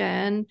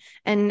situation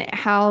and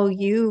how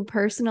you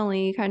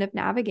personally kind of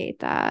navigate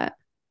that?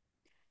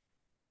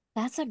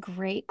 That's a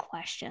great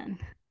question.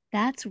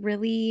 That's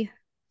really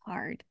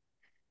hard.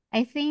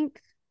 I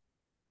think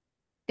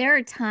there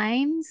are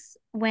times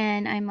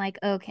when I'm like,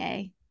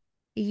 okay,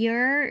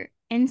 you're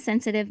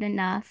insensitive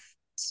enough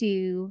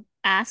to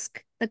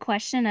ask the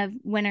question of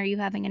when are you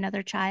having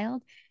another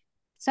child?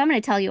 So I'm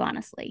going to tell you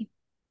honestly.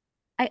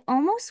 I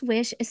almost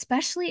wish,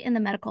 especially in the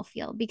medical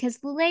field, because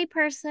the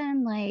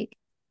layperson, like,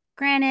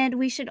 granted,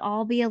 we should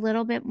all be a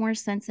little bit more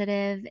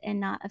sensitive and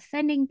not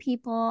offending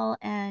people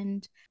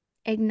and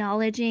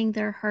acknowledging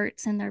their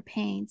hurts and their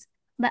pains.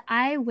 But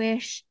I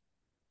wish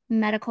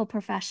medical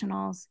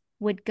professionals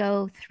would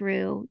go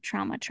through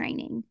trauma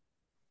training.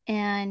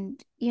 And,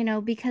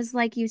 because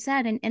like you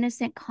said, an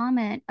innocent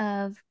comment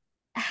of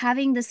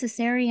having the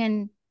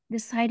cesarean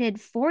decided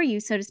for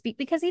you, so to speak,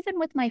 because even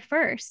with my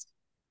first,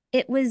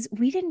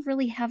 we didn't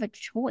really have a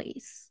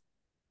choice.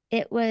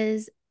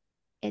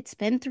 It's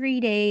been 3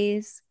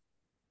 days.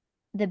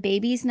 The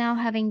baby's now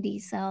having D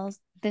cells.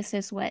 This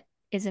is what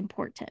is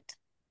important.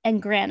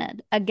 And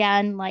granted,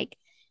 again, like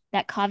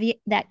that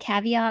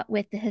caveat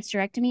with the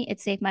hysterectomy,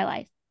 it saved my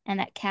life. And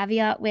that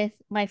caveat with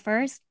my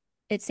first,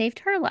 it saved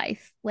her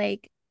life.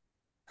 Like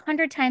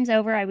 100 times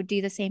over, I would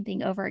do the same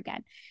thing over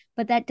again.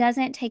 But that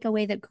doesn't take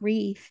away the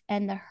grief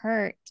and the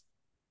hurt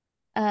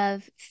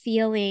of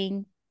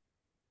feeling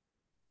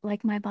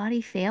like my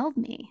body failed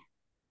me,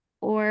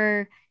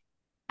 or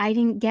I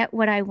didn't get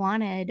what I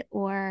wanted,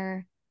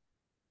 or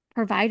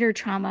provider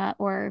trauma,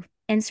 or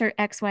insert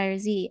X, Y, or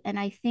Z. And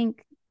I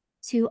think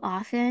too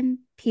often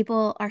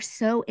people are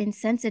so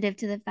insensitive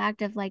to the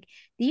fact of like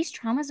these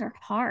traumas are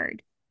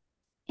hard.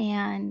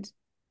 And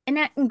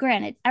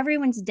granted,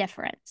 everyone's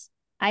different.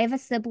 I have a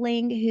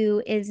sibling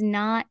who is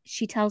not,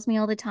 she tells me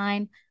all the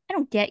time, I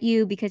don't get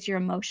you because you're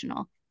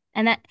emotional.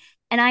 And that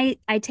and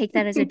I take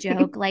that as a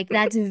joke. Like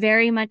that's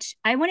very much,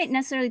 I wouldn't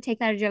necessarily take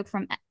that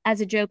as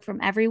a joke from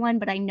everyone,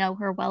 but I know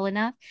her well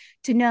enough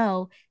to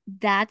know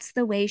that's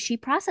the way she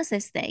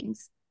processes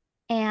things.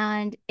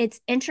 And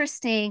it's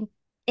interesting,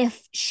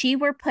 if she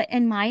were put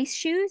in my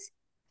shoes,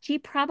 she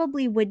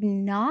probably would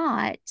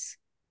not.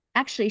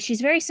 Actually, she's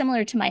very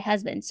similar to my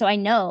husband. So I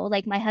know,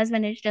 like, my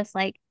husband is just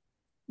like,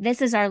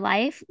 this is our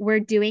life.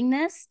 We're doing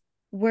this.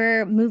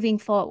 We're moving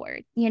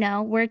forward.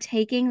 We're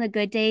taking the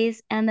good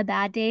days and the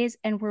bad days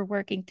and we're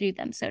working through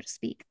them, so to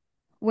speak.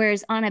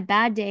 Whereas on a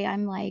bad day,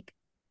 I'm like,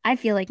 I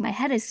feel like my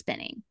head is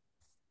spinning.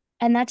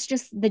 And that's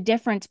just the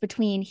difference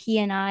between he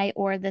and I,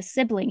 or the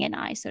sibling and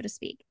I, so to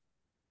speak.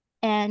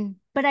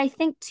 But I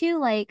think too,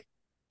 like,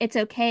 it's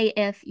okay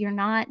if you're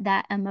not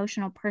that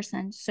emotional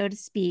person, so to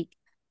speak,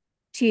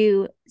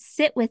 to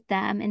sit with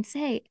them and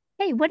say,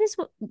 hey,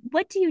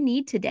 what do you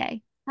need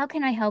today? How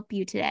can I help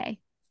you today?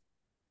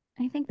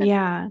 I think that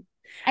Yeah.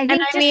 I And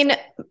think I just mean,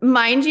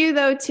 mind you,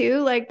 though, too,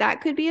 like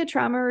that could be a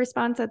trauma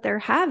response that they're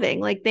having.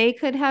 Like they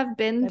could have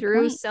been good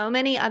through point. so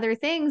many other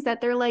things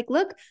that they're like,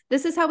 look,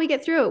 this is how we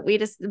get through it. We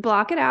just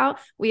block it out,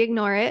 we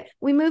ignore it,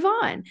 we move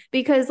on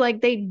because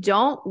like they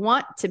don't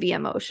want to be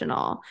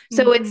emotional.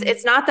 So it's Mm-hmm.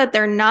 it's not that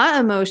they're not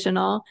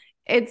emotional.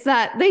 It's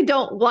that they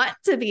don't want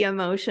to be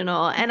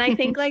emotional. And I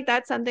think like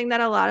that's something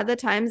that a lot of the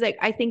times, like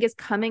I think is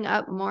coming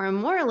up more and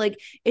more. Like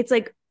it's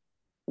like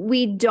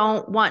we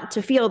don't want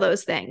to feel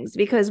those things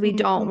because we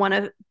don't Mm-hmm. want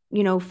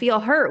to feel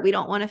hurt, we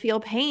don't want to feel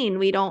pain,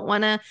 we don't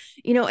want to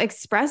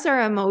express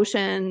our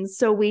emotions,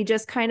 so we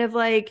just kind of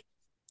like,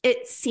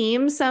 it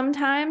seems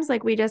sometimes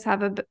like we just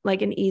have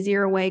like an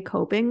easier way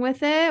coping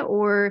with it,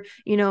 or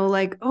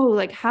like, oh,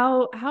 like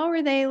how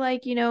are they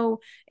like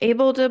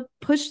able to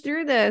push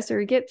through this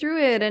or get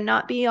through it and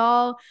not be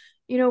all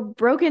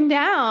broken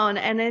down.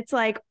 And it's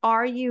like,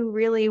 are you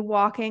really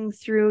walking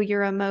through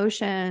your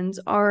emotions,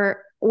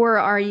 or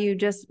are you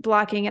just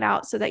blocking it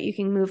out so that you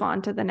can move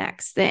on to the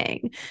next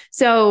thing?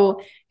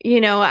 So,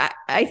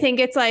 I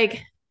think it's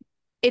like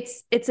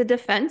it's a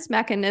defense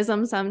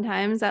mechanism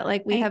sometimes that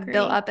like I we have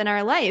built agree. up in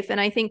our life. And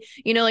I think,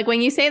 like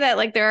when you say that,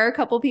 like there are a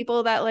couple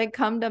people that like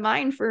come to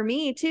mind for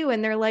me too.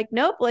 And they're like,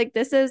 nope, like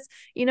this is,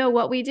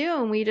 what we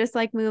do. And we just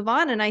like move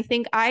on. And I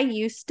think I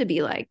used to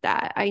be like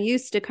that. I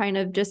used to kind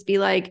of just be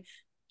like,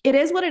 it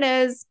is what it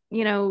is,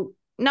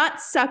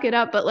 not suck it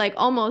up, but like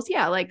almost,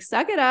 yeah, like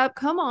suck it up.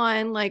 Come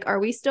on. Like, are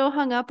we still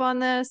hung up on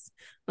this?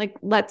 Like,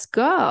 let's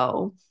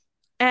go.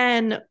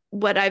 And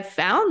what I've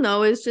found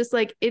though is just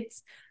like,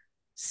 it's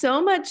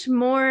so much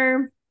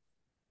more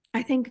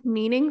I think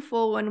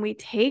meaningful when we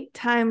take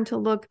time to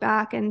look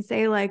back and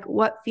say like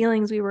what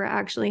feelings we were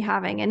actually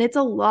having. And it's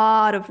a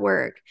lot of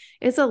work.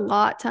 It's a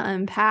lot to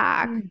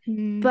unpack.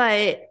 Mm-hmm.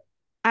 But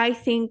I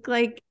think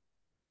like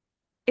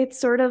it's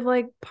sort of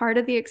like part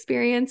of the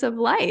experience of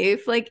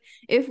life. Like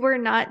if we're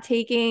not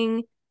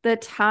taking the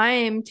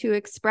time to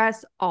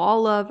express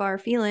all of our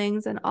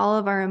feelings and all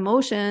of our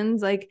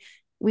emotions, like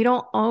we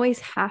don't always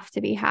have to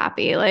be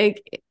happy.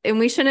 Like, and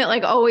we shouldn't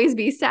like always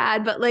be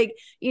sad, but like,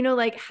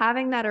 like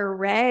having that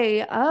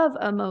array of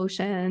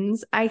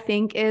emotions, I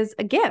think is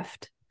a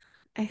gift.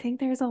 I think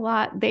there's a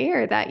lot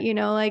there that,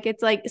 like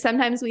it's like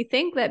sometimes we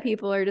think that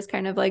people are just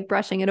kind of like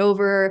brushing it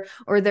over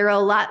or they're a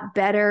lot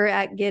better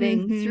at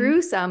getting Mm-hmm.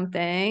 through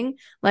something.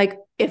 Like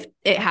if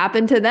it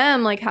happened to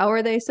them, like how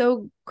are they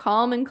so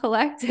calm and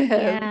collective?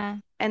 Yeah.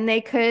 And they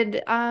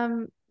could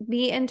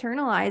be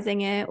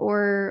internalizing it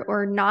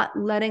or not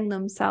letting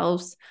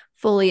themselves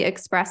fully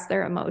express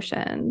their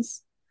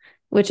emotions,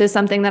 which is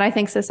something that I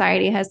think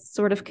society has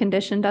sort of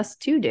conditioned us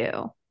to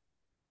do.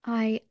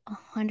 I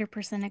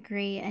 100%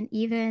 agree. And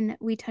even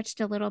we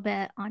touched a little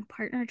bit on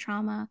partner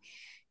trauma.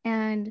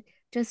 And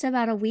just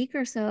about a week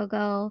or so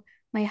ago,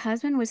 my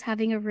husband was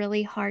having a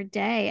really hard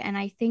day. And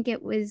I think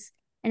it was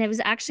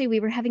actually, we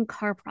were having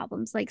car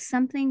problems, like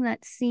something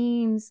that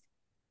seems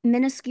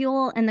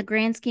minuscule in the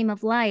grand scheme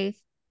of life.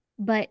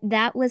 But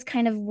that was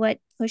kind of what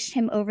pushed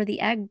him over the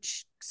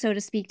edge, so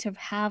to speak, to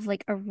have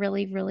like a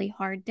really, really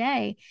hard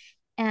day.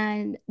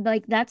 And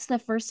like, that's the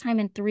first time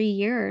in 3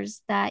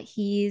 years that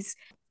he's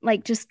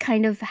like just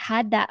kind of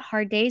had that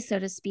hard day, so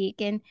to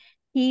speak. And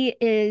he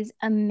is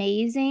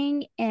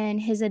amazing in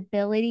his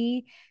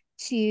ability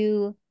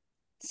to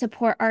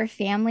support our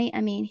family. I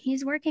mean,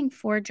 he's working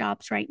 4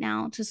 jobs right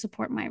now to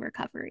support my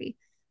recovery.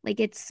 Like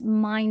it's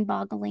mind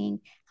boggling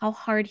how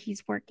hard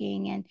he's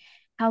working and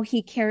how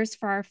he cares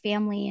for our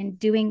family and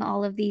doing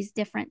all of these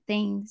different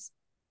things.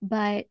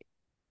 But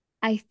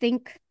I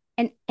think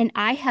and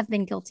I have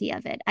been guilty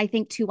of it. I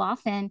think too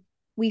often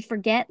we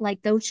forget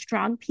like those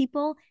strong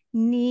people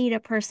need a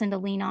person to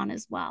lean on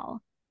as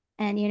well.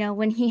 And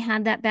when he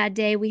had that bad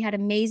day, we had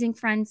amazing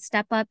friends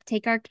step up,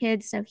 take our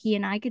kids so he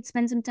and I could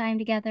spend some time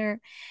together,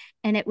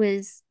 and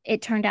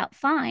it turned out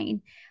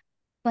fine.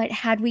 But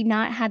had we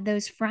not had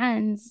those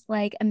friends,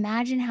 like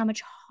imagine how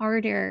much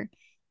harder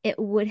it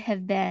would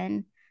have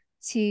been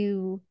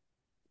to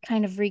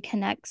kind of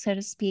reconnect, so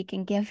to speak,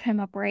 and give him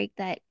a break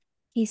that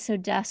he so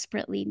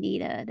desperately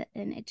needed.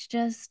 And it's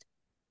just,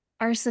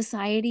 our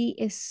society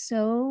is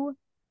so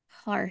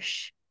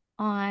harsh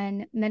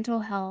on mental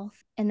health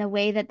and the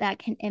way that that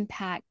can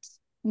impact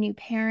new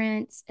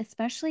parents,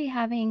 especially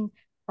having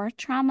birth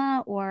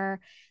trauma or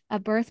a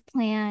birth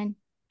plan,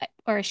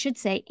 or I should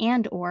say,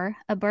 and or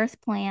a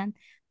birth plan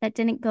that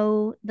didn't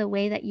go the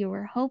way that you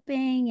were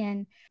hoping.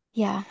 And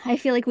yeah, I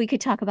feel like we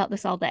could talk about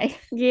this all day.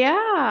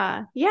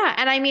 Yeah. Yeah.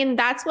 And I mean,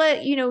 that's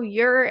what,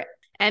 you're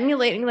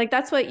emulating. Like,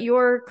 that's what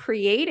you're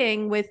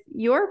creating with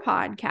your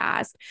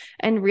podcast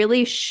and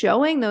really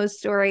showing those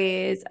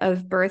stories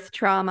of birth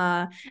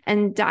trauma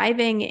and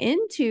diving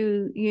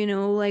into,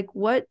 like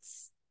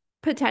what's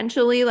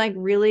potentially like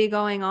really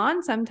going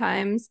on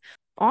sometimes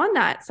on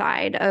that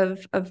side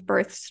of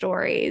birth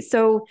stories.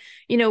 So,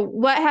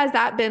 what has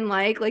that been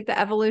like the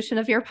evolution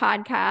of your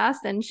podcast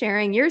and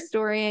sharing your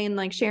story and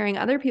like sharing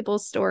other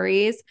people's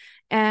stories?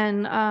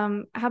 And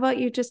how about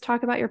you just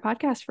talk about your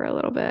podcast for a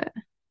little bit?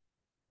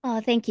 Oh,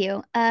 thank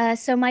you.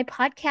 So my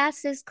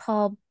podcast is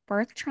called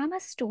Birth Trauma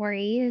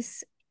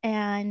Stories.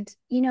 And,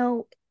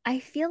 I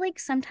feel like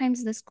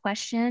sometimes this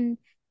question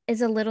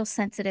is a little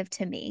sensitive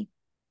to me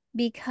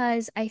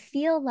because I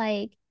feel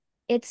like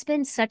it's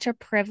been such a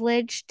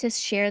privilege to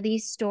share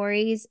these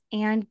stories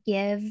and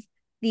give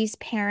these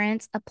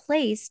parents a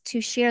place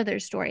to share their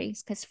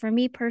stories. Because for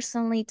me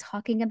personally,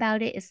 talking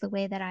about it is the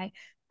way that I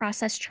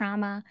process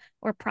trauma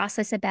or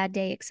process a bad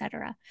day,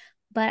 etc.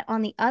 But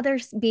on the other,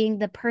 being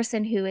the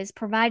person who is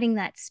providing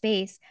that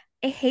space,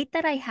 I hate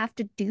that I have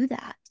to do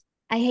that.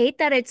 I hate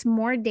that it's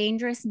more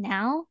dangerous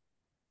now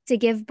to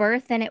give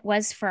birth than it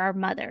was for our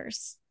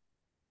mothers.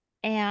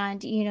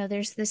 And,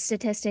 there's the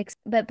statistics,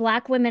 but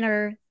Black women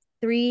are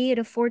 3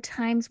 to 4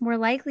 times more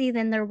likely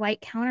than their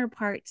white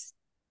counterparts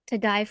to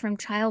die from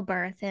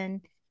childbirth.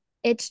 And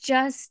it's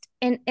just,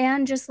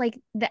 and just like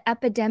the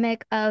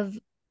epidemic of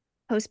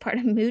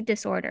postpartum mood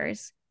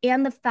disorders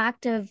and the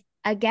fact of,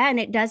 again,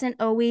 it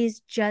doesn't always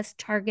just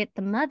target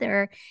the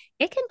mother,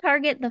 it can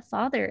target the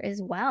father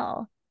as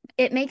well.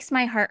 It makes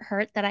my heart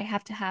hurt that I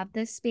have to have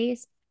this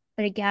space.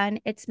 But again,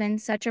 it's been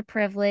such a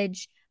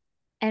privilege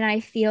and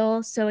I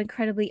feel so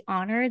incredibly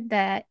honored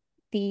that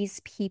these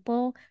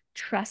people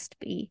trust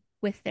me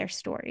with their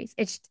stories.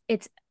 It's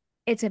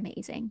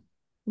amazing.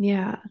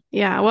 Yeah.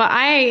 Yeah. Well,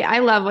 I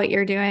love what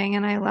you're doing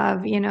and I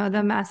love,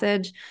 the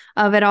message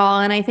of it all.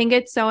 And I think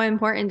it's so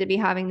important to be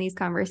having these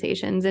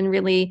conversations and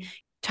really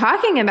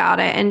talking about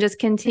it and just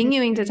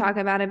continuing to Mhm. talk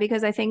about it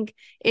because I think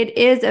it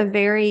is a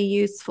very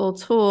useful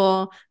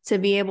tool to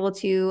be able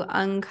to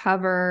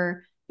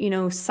uncover,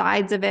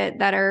 sides of it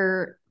that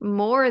are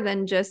more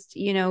than just,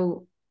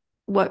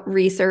 what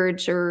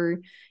research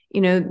or,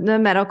 the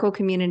medical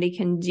community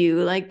can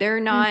do. Like they're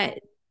not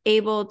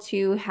able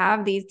to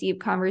have these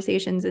deep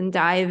conversations and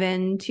dive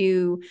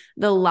into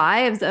the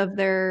lives of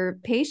their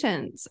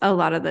patients a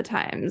lot of the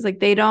times. Like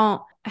they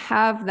don't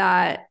have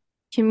that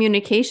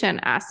communication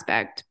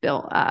aspect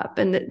built up,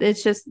 and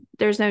it's just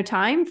there's no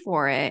time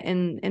for it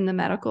in the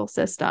medical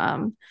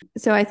system.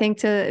 So I think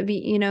to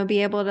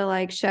be able to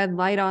like shed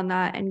light on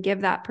that and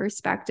give that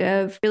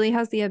perspective really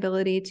has the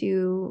ability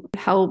to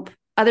help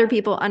other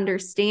people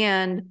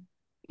understand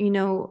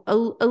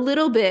a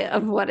little bit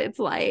of what it's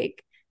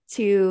like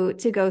to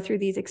go through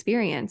these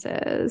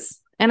experiences.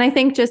 And I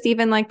think just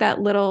even like that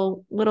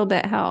little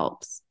bit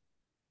helps.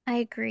 I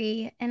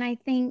agree. And I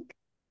think,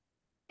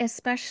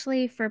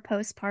 especially for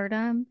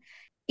postpartum,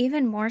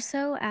 even more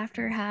so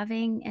after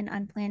having an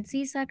unplanned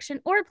C-section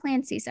or a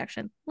planned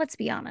C-section, let's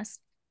be honest,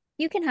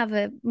 you can have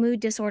a mood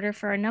disorder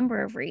for a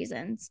number of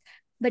reasons.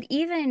 But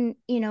even,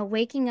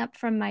 waking up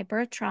from my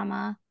birth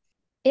trauma,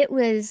 it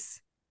was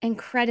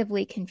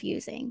incredibly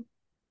confusing.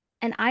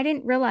 And I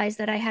didn't realize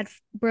that I had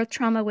birth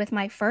trauma with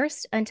my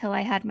first until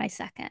I had my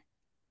second.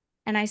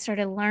 And I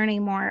started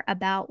learning more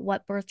about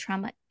what birth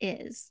trauma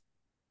is.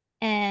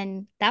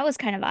 And that was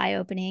kind of eye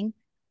opening.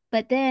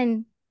 But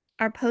then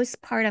our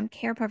postpartum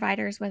care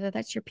providers, whether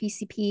that's your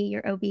PCP,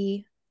 your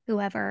OB,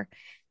 whoever,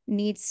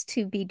 needs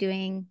to be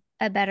doing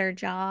a better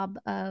job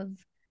of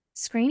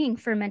screening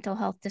for mental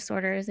health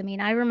disorders. I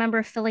mean, I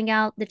remember filling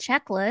out the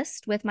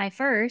checklist with my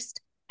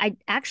first. I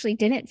actually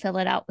didn't fill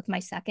it out with my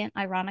second,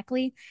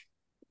 ironically,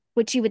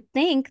 which you would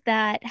think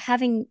that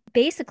having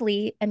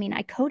basically, I mean,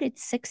 I coded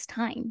 6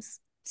 times.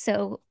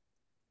 So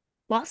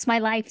lost my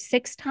life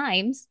 6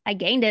 times. I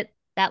gained it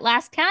that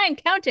last time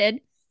counted.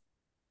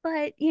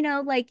 But,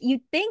 like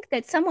you'd think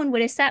that someone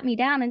would have sat me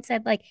down and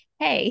said, like,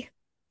 hey,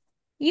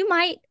 you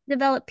might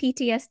develop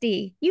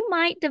PTSD. You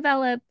might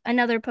develop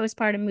another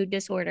postpartum mood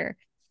disorder.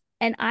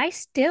 And I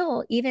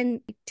still,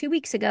 even 2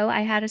 weeks ago,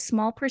 I had a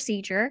small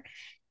procedure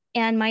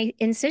and my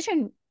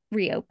incision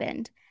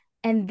reopened.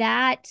 And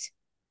that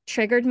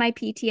triggered my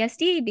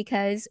PTSD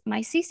because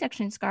my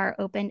C-section scar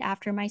opened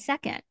after my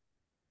second.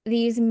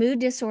 These mood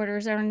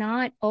disorders are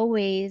not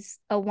always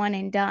a one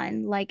and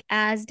done. Like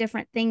as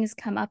different things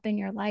come up in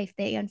your life,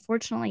 they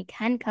unfortunately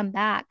can come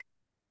back.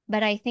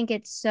 But I think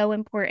it's so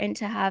important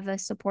to have a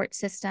support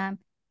system,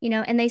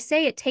 and they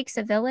say it takes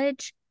a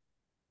village,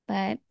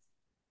 but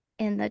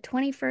in the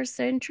 21st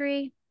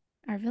century,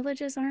 our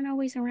villages aren't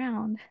always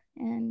around.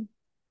 And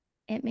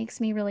it makes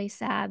me really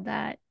sad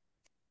that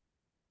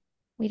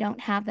we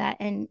don't have that.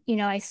 And,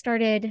 I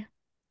started,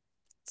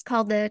 it's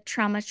called the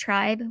Trauma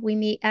Tribe. We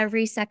meet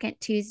every second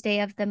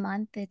Tuesday of the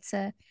month. It's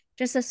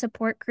just a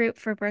support group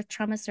for birth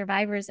trauma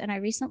survivors. And I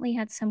recently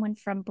had someone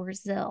from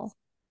Brazil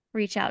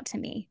reach out to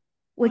me,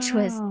 which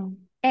was Wow.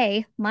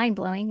 mind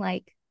blowing.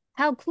 Like,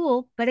 how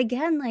cool. But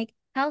again, like,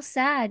 how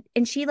sad.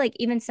 And she, like,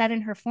 even said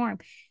in her form,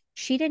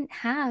 she didn't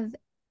have,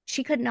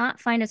 she could not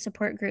find a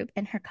support group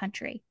in her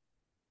country.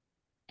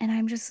 And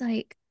I'm just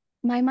like,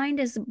 my mind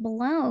is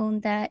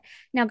blown that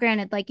now,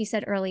 granted, like you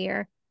said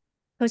earlier,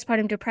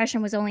 postpartum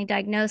depression was only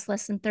diagnosed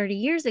less than 30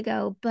 years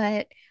ago,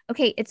 but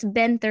okay, it's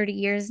been 30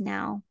 years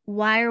now.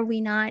 Why are we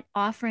not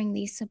offering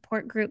these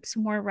support groups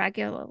more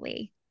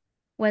regularly?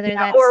 Whether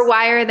Yeah, or that's,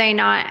 why are they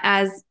not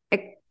as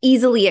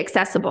easily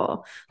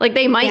accessible? Like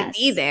they might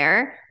be yes.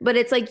 there, but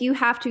it's like you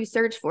have to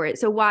search for it.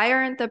 So why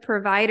aren't the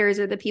providers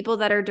or the people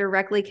that are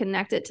directly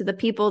connected to the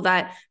people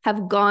that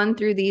have gone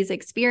through these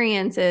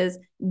experiences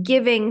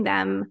giving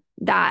them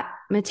that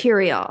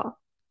material?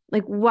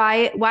 Like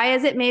why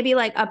is it maybe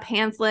like a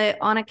pamphlet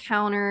on a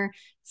counter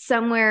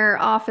somewhere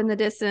off in the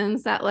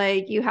distance that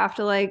like you have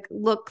to like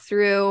look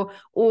through,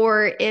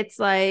 or it's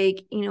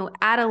like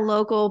at a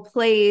local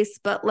place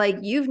but like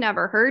you've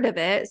never heard of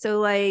it, so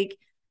like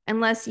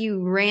unless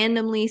you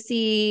randomly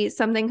see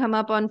something come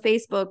up on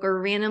Facebook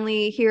or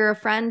randomly hear a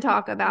friend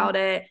talk about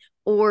it,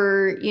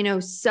 or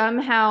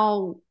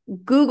somehow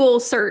Google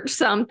search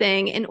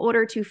something in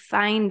order to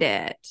find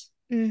it.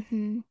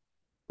 Mm-hmm.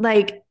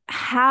 Like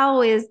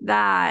how is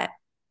that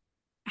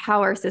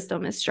how our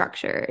system is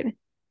structured?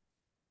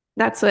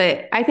 That's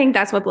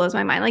what blows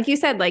my mind. Like you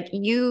said, like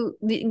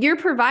your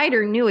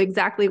provider knew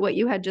exactly what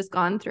you had just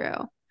gone through.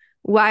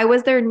 Why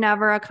was there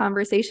never a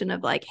conversation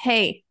of like,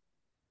 hey,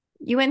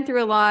 you went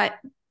through a lot.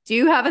 Do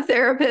you have a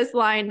therapist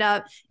lined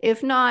up?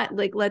 If not,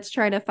 like, let's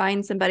try to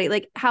find somebody.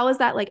 Like, how is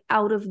that like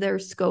out of their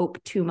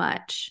scope too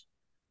much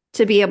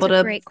to be It's able a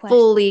to great question.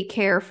 fully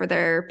care for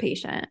their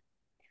patient?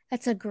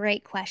 That's a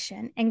great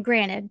question. And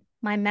granted,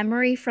 my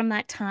memory from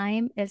that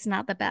time is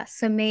not the best.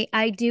 So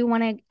I do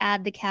want to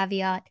add the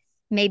caveat.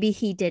 Maybe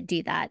he did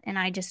do that and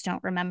I just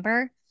don't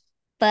remember,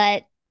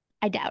 but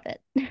I doubt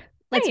it.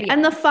 Let's Right. be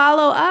And the honest.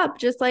 follow up,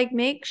 just like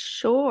make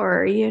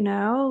sure,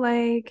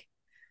 like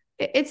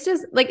it's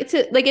just like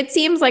it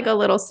seems like a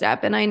little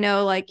step, and I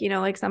know like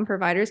like some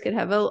providers could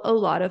have a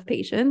lot of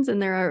patients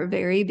and they're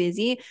very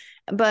busy,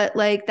 but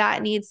like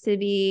that needs to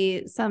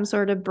be some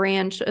sort of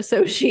branch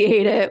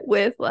associated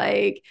with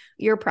like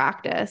your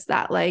practice,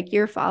 that like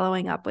you're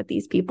following up with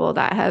these people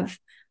that have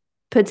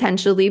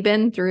potentially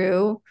been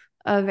through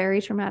a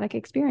very traumatic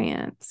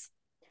experience.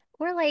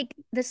 Or like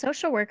the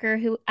social worker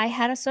who I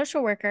had a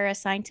social worker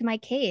assigned to my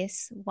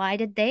case. Why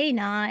did they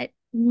not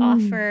Mm.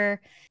 offer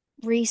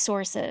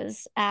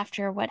resources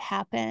after what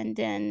happened?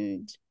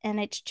 And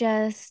it's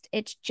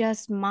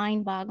just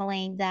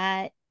mind-boggling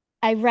that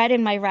I read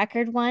in my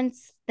record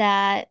once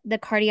that the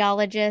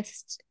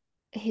cardiologist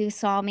who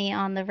saw me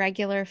on the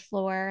regular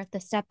floor, the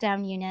step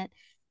down unit,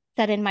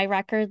 said in my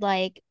record,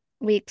 like,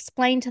 we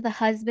explained to the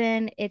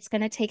husband it's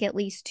going to take at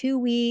least 2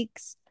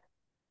 weeks.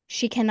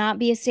 She cannot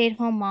be a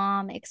stay-at-home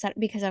mom, except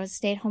because I was a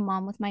stay-at-home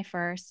mom with my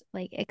first,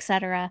 like,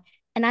 etc.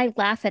 And I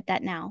laugh at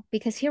that now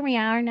because here we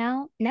are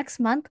now. Next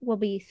month will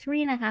be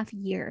 3.5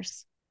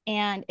 years.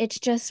 And it's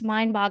just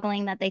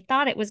mind-boggling that they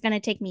thought it was going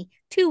to take me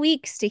 2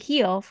 weeks to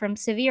heal from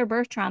severe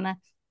birth trauma.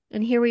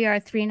 And here we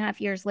are 3.5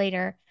 years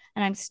later,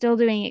 and I'm still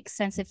doing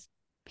extensive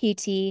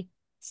PT,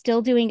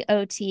 still doing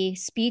OT,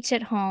 speech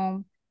at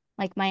home,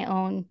 like my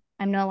own.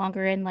 I'm no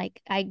longer in,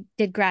 like, I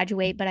did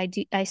graduate, but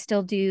I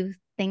still do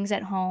things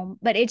at home.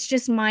 But it's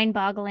just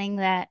mind-boggling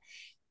that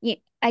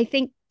I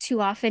think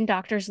too often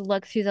doctors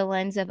look through the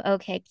lens of,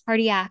 okay,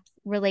 cardiac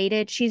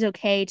related, she's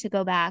okay to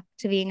go back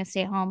to being a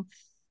stay-at-home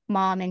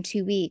mom in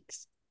 2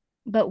 weeks.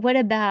 But what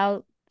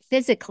about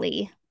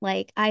physically?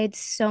 Like, I had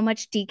so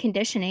much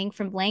deconditioning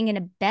from laying in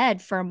a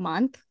bed for a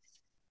month.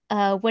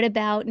 What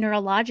about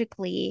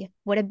neurologically?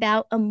 What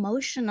about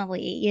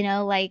emotionally?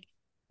 Like,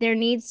 there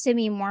needs to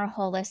be more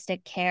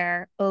holistic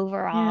care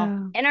overall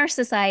Yeah. in our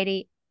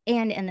society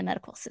and in the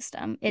medical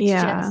system. It's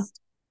Yeah. just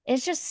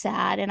it's just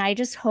sad. And I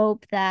just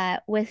hope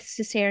that with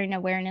Cesarean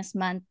Awareness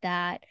Month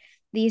that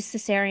these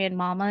cesarean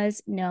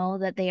mamas know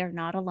that they are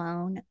not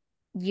alone.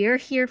 You're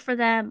here for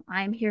them.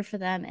 I'm here for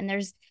them. And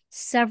there's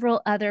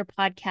several other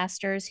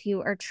podcasters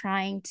who are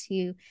trying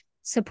to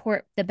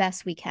support the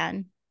best we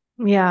can.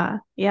 Yeah,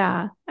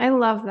 yeah. I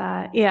love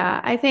that. Yeah.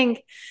 I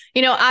think,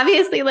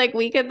 obviously like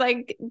we could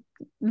like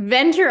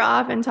venture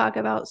off and talk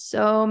about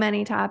so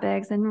many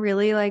topics and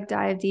really like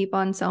dive deep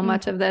on so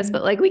much of this, Mhm.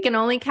 but like we can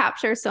only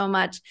capture so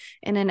much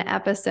in an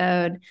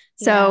episode.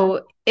 Yeah.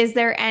 So, is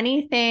there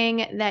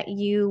anything that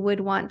you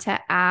would want to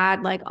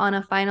add, like on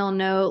a final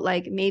note,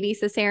 like maybe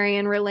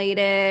cesarean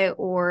related,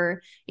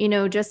 or,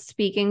 just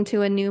speaking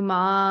to a new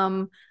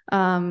mom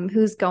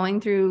who's going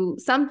through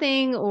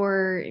something,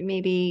 or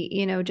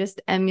maybe,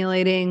 just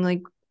emulating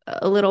like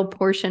a little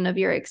portion of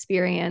your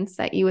experience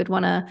that you would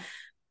want to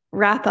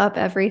wrap up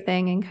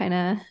everything and kind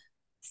of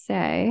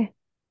say?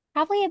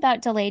 Probably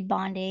about delayed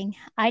bonding.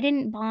 I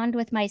didn't bond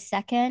with my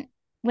second.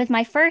 With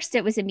my first,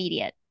 it was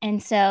immediate.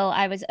 And so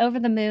I was over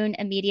the moon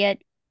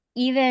immediate,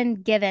 even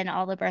given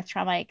all the birth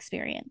trauma I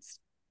experienced.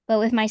 But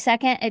with my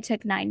second, it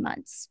took 9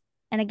 months.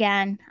 And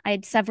again, I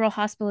had several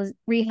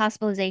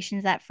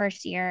rehospitalizations that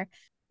first year.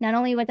 Not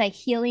only was I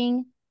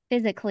healing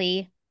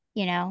physically,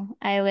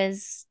 I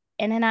was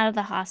in and out of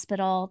the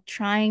hospital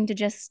trying to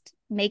just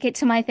make it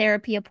to my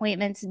therapy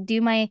appointments,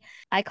 I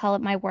call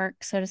it my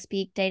work, so to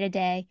speak, day to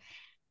day.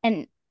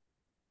 And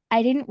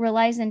I didn't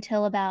realize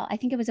until I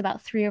think it was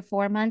about 3 or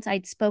 4 months,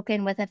 I'd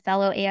spoken with a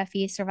fellow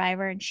AFE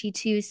survivor, and she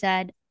too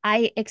said,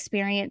 I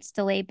experienced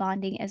delayed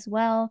bonding as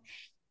well.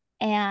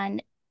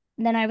 And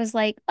then I was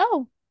like,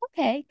 oh,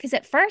 okay. Because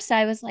at first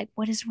I was like,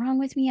 what is wrong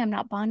with me? I'm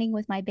not bonding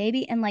with my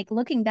baby. And like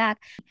looking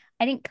back,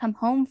 I didn't come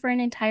home for an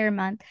entire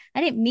month.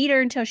 I didn't meet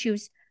her until she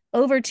was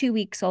over 2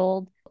 weeks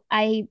old.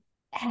 I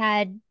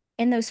had,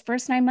 in those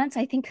first 9 months,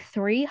 I think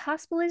 3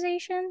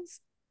 hospitalizations.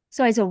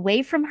 So I was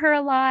away from her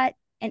a lot.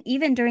 And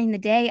even during the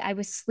day, I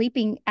was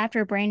sleeping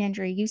after a brain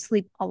injury. You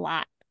sleep a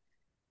lot.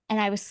 And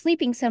I was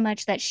sleeping so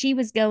much that she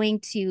was going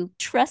to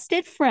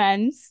trusted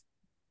friends'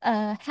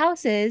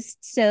 houses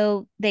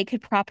so they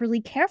could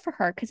properly care for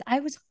her because I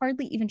was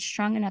hardly even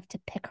strong enough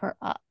to pick her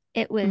up.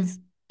 Mm.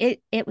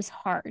 It was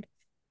hard.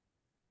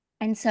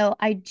 And so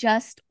I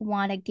just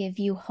want to give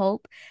you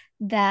hope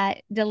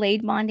that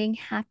delayed bonding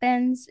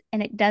happens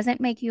and it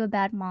doesn't make you a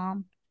bad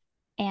mom.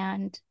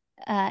 And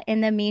in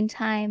the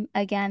meantime,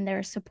 again,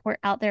 there's support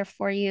out there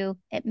for you.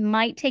 It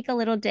might take a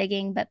little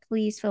digging, but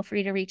please feel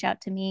free to reach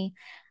out to me.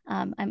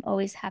 I'm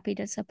always happy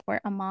to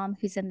support a mom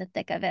who's in the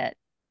thick of it.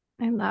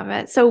 I love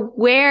it. So,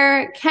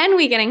 where can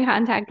we get in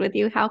contact with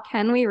you? How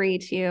can we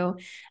reach you?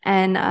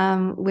 And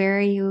where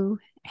are you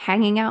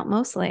hanging out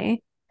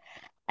mostly?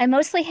 I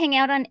mostly hang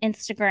out on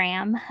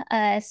Instagram.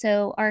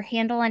 So our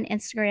handle on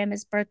Instagram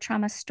is Birth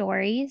Trauma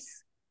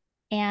Stories.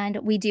 And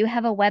we do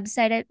have a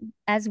website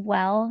as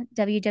well,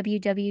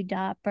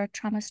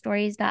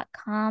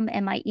 www.birthtraumastories.com.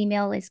 And my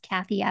email is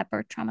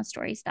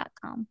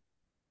Cathy@birthtraumastories.com.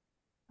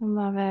 I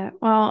love it.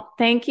 Well,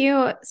 thank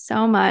you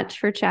so much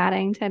for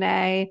chatting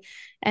today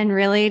and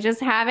really just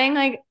having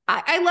like,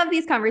 I love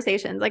these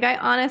conversations. Like, I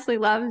honestly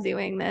love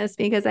doing this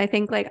because I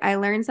think like I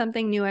learn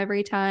something new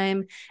every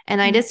time.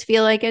 And I Mm. just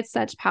feel like it's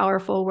such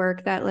powerful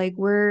work that like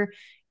we're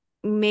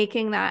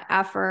making that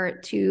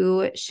effort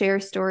to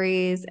share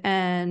stories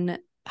and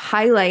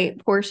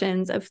highlight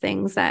portions of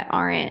things that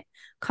aren't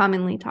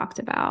commonly talked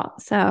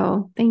about.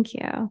 So thank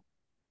you.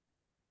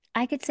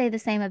 I could say the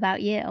same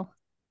about you.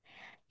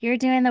 You're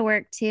doing the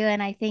work too.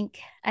 And I think,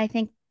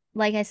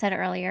 like I said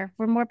earlier,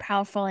 we're more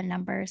powerful in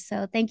numbers.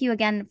 So thank you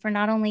again for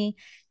not only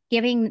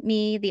giving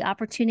me the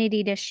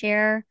opportunity to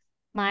share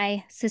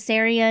my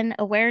cesarean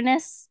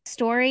awareness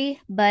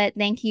story, but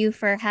thank you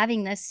for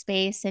having this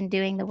space and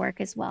doing the work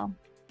as well.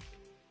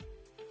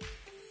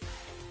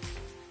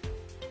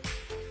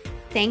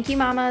 Thank you,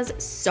 mamas,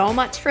 so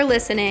much for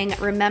listening.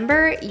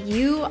 Remember,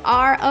 you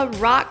are a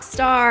rock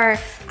star.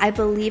 I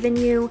believe in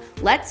you.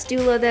 Let's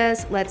doula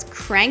this. Let's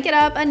crank it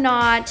up a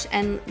notch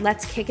and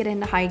let's kick it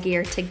into high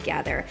gear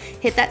together.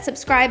 Hit that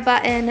subscribe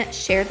button,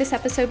 share this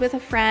episode with a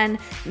friend,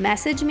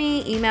 message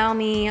me, email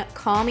me,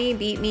 call me,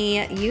 beat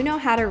me. You know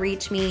how to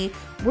reach me.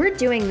 We're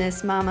doing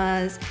this,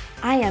 mamas.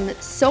 I am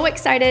so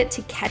excited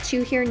to catch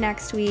you here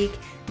next week.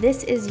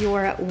 This is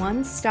your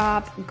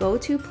one-stop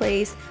go-to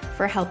place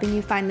for helping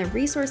you find the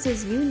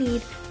resources you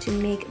need to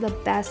make the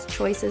best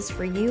choices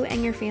for you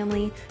and your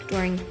family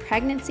during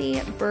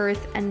pregnancy,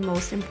 birth, and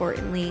most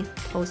importantly,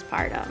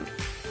 postpartum.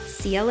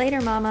 See you later,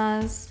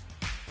 mamas.